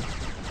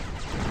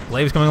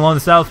 Glaive's coming along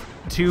the south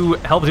to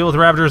help deal with the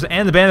Ravagers,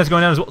 and the Bandits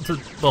going down as well.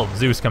 Well,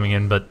 Zeus coming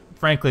in, but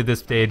frankly, at this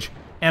stage,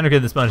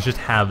 Anarchid TheSponge just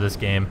have this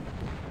game.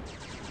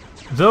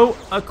 Though,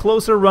 a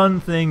closer run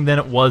thing than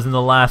it was in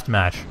the last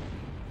match.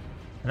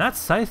 And that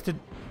Scythe did...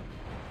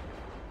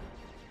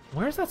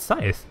 Where's that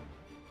Scythe?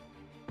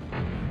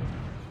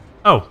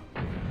 Oh.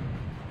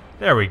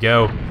 There we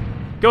go.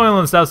 Going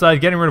on the south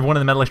side, getting rid of one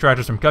of the metal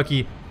extractors from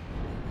Bcuky.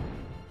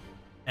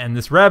 And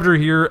this Raptor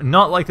here,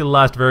 not likely to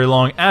last very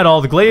long at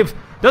all. The Glaive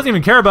doesn't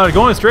even care about it,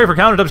 going straight for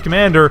Countertub's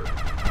Commander.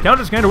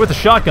 Countertub's Commander with the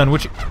shotgun,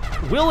 which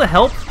will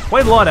help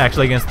quite a lot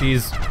actually against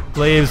these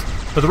Glaives.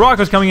 But the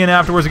Rocko's coming in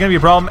afterwards is going to be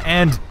a problem,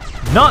 and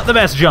not the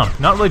best jump.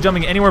 Not really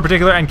jumping anywhere in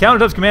particular, and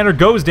Countertub's Commander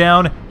goes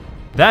down.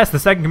 That's the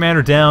second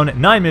Commander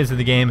down, 9 minutes in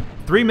the game.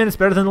 3 minutes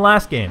better than the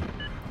last game.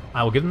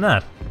 I will give them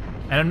that.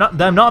 And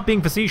I'm not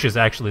being facetious,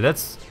 actually.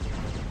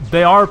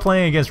 They are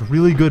playing against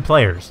really good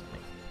players.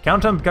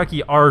 Cowinatub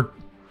Bcuky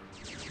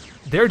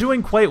they're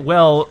doing quite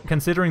well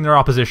considering their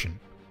opposition.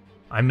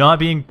 I'm not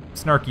being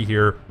snarky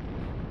here.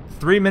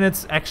 3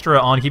 minutes extra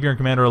on keeping your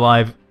commander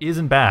alive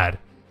isn't bad.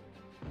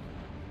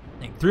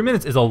 3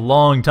 minutes is a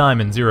long time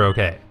in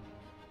 0K.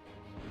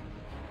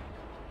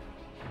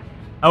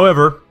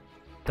 However,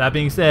 that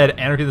being said,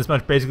 Anarchid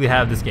TheSponge basically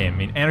have this game. I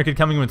mean, Anarchid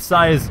coming with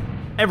size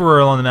everywhere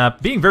along the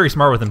map, being very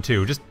smart with them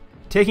too, just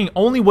taking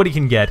only what he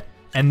can get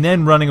and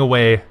then running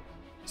away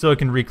so it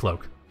can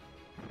recloak.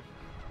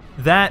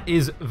 That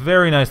is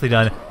very nicely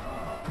done.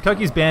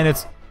 Bcuky's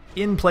bandits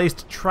in place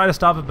to try to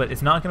stop it, but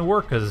it's not going to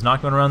work because it's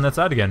not going around that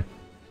side again.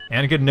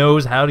 Anarchid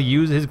knows how to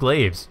use his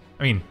glaives.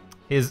 I mean,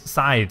 his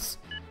scythes.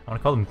 I want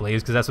to call them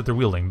glaives because that's what they're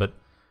wielding, but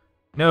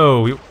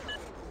no, he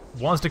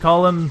wants to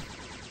call them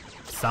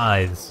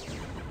scythes.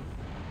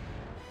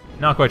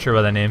 Not quite sure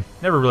about that name.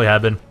 Never really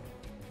have been.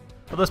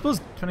 Although I suppose,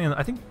 depending on,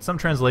 I think some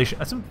translation,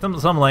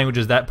 some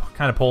languages, that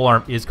kind of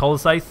polearm is called a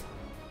scythe.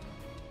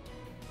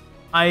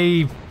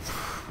 I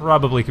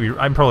probably could be,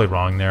 I'm probably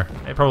wrong there.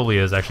 It probably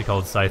is actually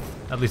called scythe,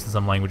 at least in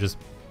some languages.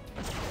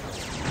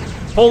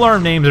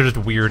 Polearm names are just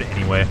weird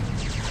anyway.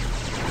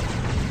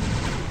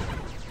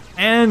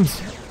 And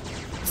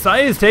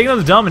Sai is taking on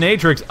the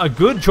Dominatrix. A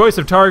good choice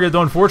of target,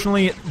 though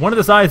unfortunately one of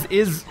the sides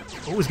is...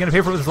 Oh, he's going to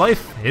pay for it with his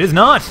life? It is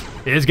not.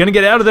 It is going to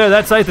get out of there.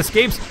 That scythe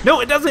escapes.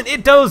 No, it doesn't.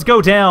 It does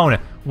go down.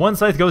 One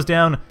scythe goes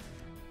down.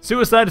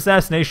 Suicide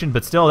assassination,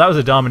 but still, that was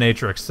a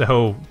Dominatrix,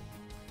 so...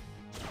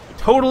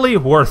 Totally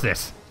worth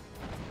it.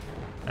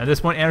 At this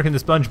point, Anarchid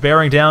TheSponge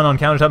bearing down on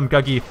Cowinatub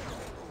Bcuky.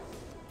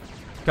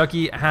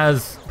 Bcuky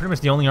has pretty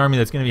much the only army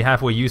that's going to be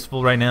halfway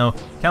useful right now.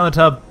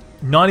 Cowinatub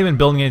not even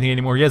building anything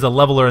anymore. He has a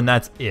leveler, and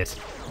that's it.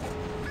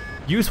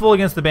 Useful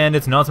against the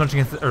bandits, not so much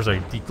against the... Or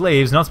sorry, the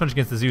glaives, not so much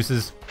against the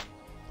Zeuses.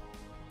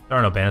 There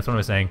are no bandits, what am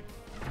I saying?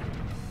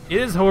 It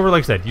is, however,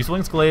 like I said, useful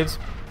against glaives.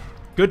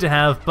 Good to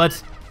have,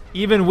 but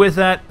even with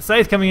that,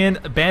 Scythe coming in,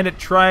 Bandit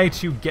try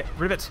to get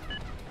rid of it,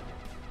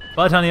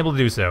 but unable to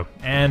do so.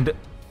 And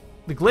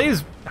the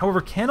glaives,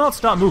 however, cannot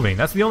stop moving.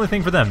 That's the only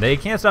thing for them. They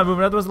can't stop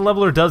moving, otherwise the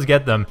leveler does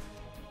get them.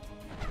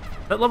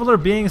 That leveler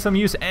being some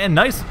use, and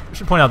nice, I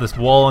should point out this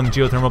wall on the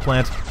geothermal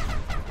plant.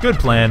 Good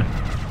plan.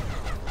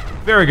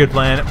 Very good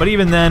plan, but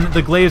even then,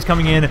 the glaives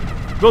coming in,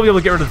 we'll be able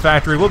to get rid of the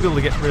factory, we'll be able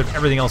to get rid of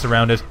everything else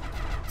around it.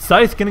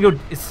 Scythe gonna go,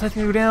 is Scythe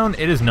gonna go down?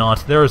 It is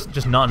not. There's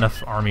just not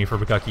enough army for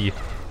Bcuky.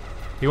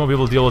 He won't be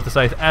able to deal with the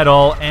Scythe at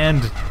all,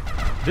 and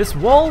this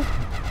wall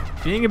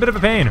being a bit of a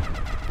pain.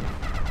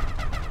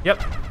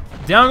 Yep.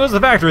 Down goes the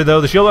factory,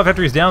 though. The shield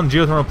factory is down, the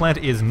geothermal plant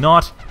is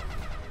not.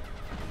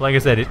 Like I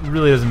said, it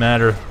really doesn't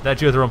matter. That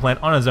geothermal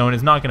plant on its own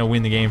is not gonna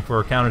win the game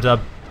for Cowinatub.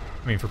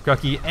 I mean, for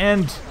Bcuky,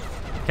 and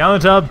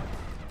Cowinatub,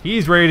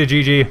 he's ready to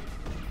GG.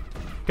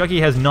 Bcuky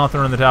has not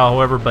thrown in the towel,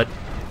 however, but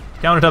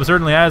Cowinatub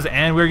certainly has,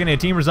 and we're getting a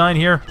team resign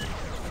here.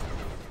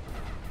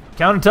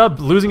 Cowinatub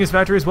losing his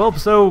factory as well,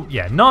 so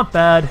yeah, not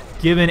bad,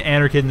 given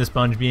Anarchid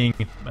TheSponge being,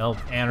 well,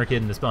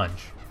 Anarchid TheSponge.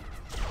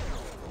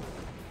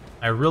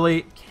 I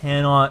really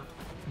cannot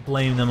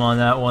blame them on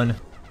that one.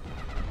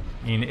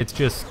 I mean, it's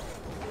just...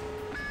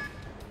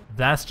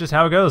 That's just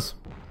how it goes.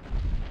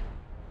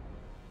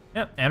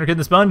 Yep, Anarchid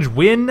TheSponge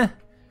win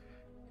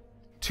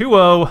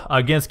 2-0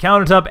 against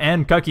Cowinatub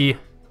and Bcuky.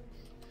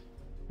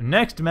 The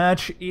next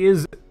match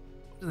is...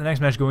 What is the next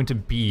match going to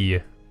be?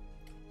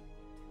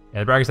 Yeah,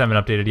 the brackets haven't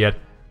updated yet.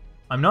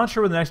 I'm not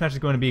sure what the next match is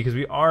going to be because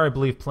we are, I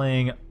believe,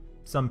 playing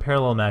some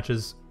parallel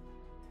matches.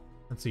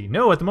 Let's see.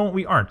 No, at the moment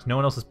we aren't. No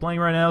one else is playing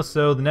right now,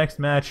 so the next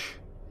match...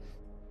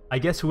 I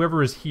guess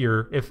whoever is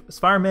here... If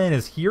Spireman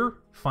is here,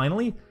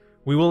 finally,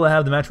 we will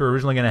have the match we were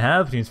originally going to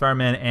have between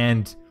Spireman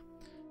and...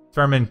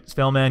 Spireman,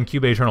 Spellman,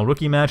 Cube Eternal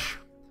Rookie match.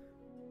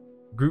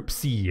 Group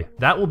C.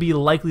 That will be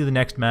likely the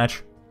next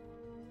match.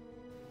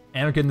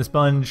 Anarchid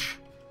TheSponge...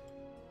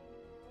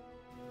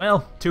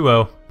 Well,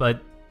 2-0,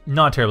 but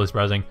not terribly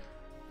surprising.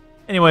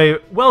 Anyway,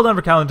 well done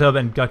for Cowinatub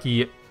and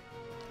Bcuky,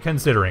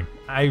 considering.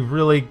 I've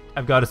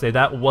got to say,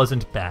 that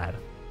wasn't bad.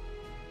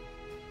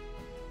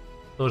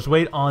 So just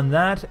wait on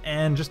that,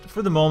 and just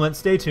for the moment,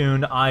 stay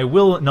tuned. I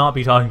will not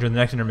be talking during the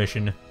next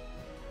intermission.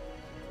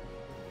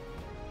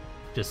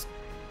 Just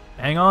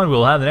hang on,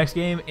 we'll have the next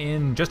game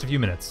in just a few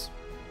minutes.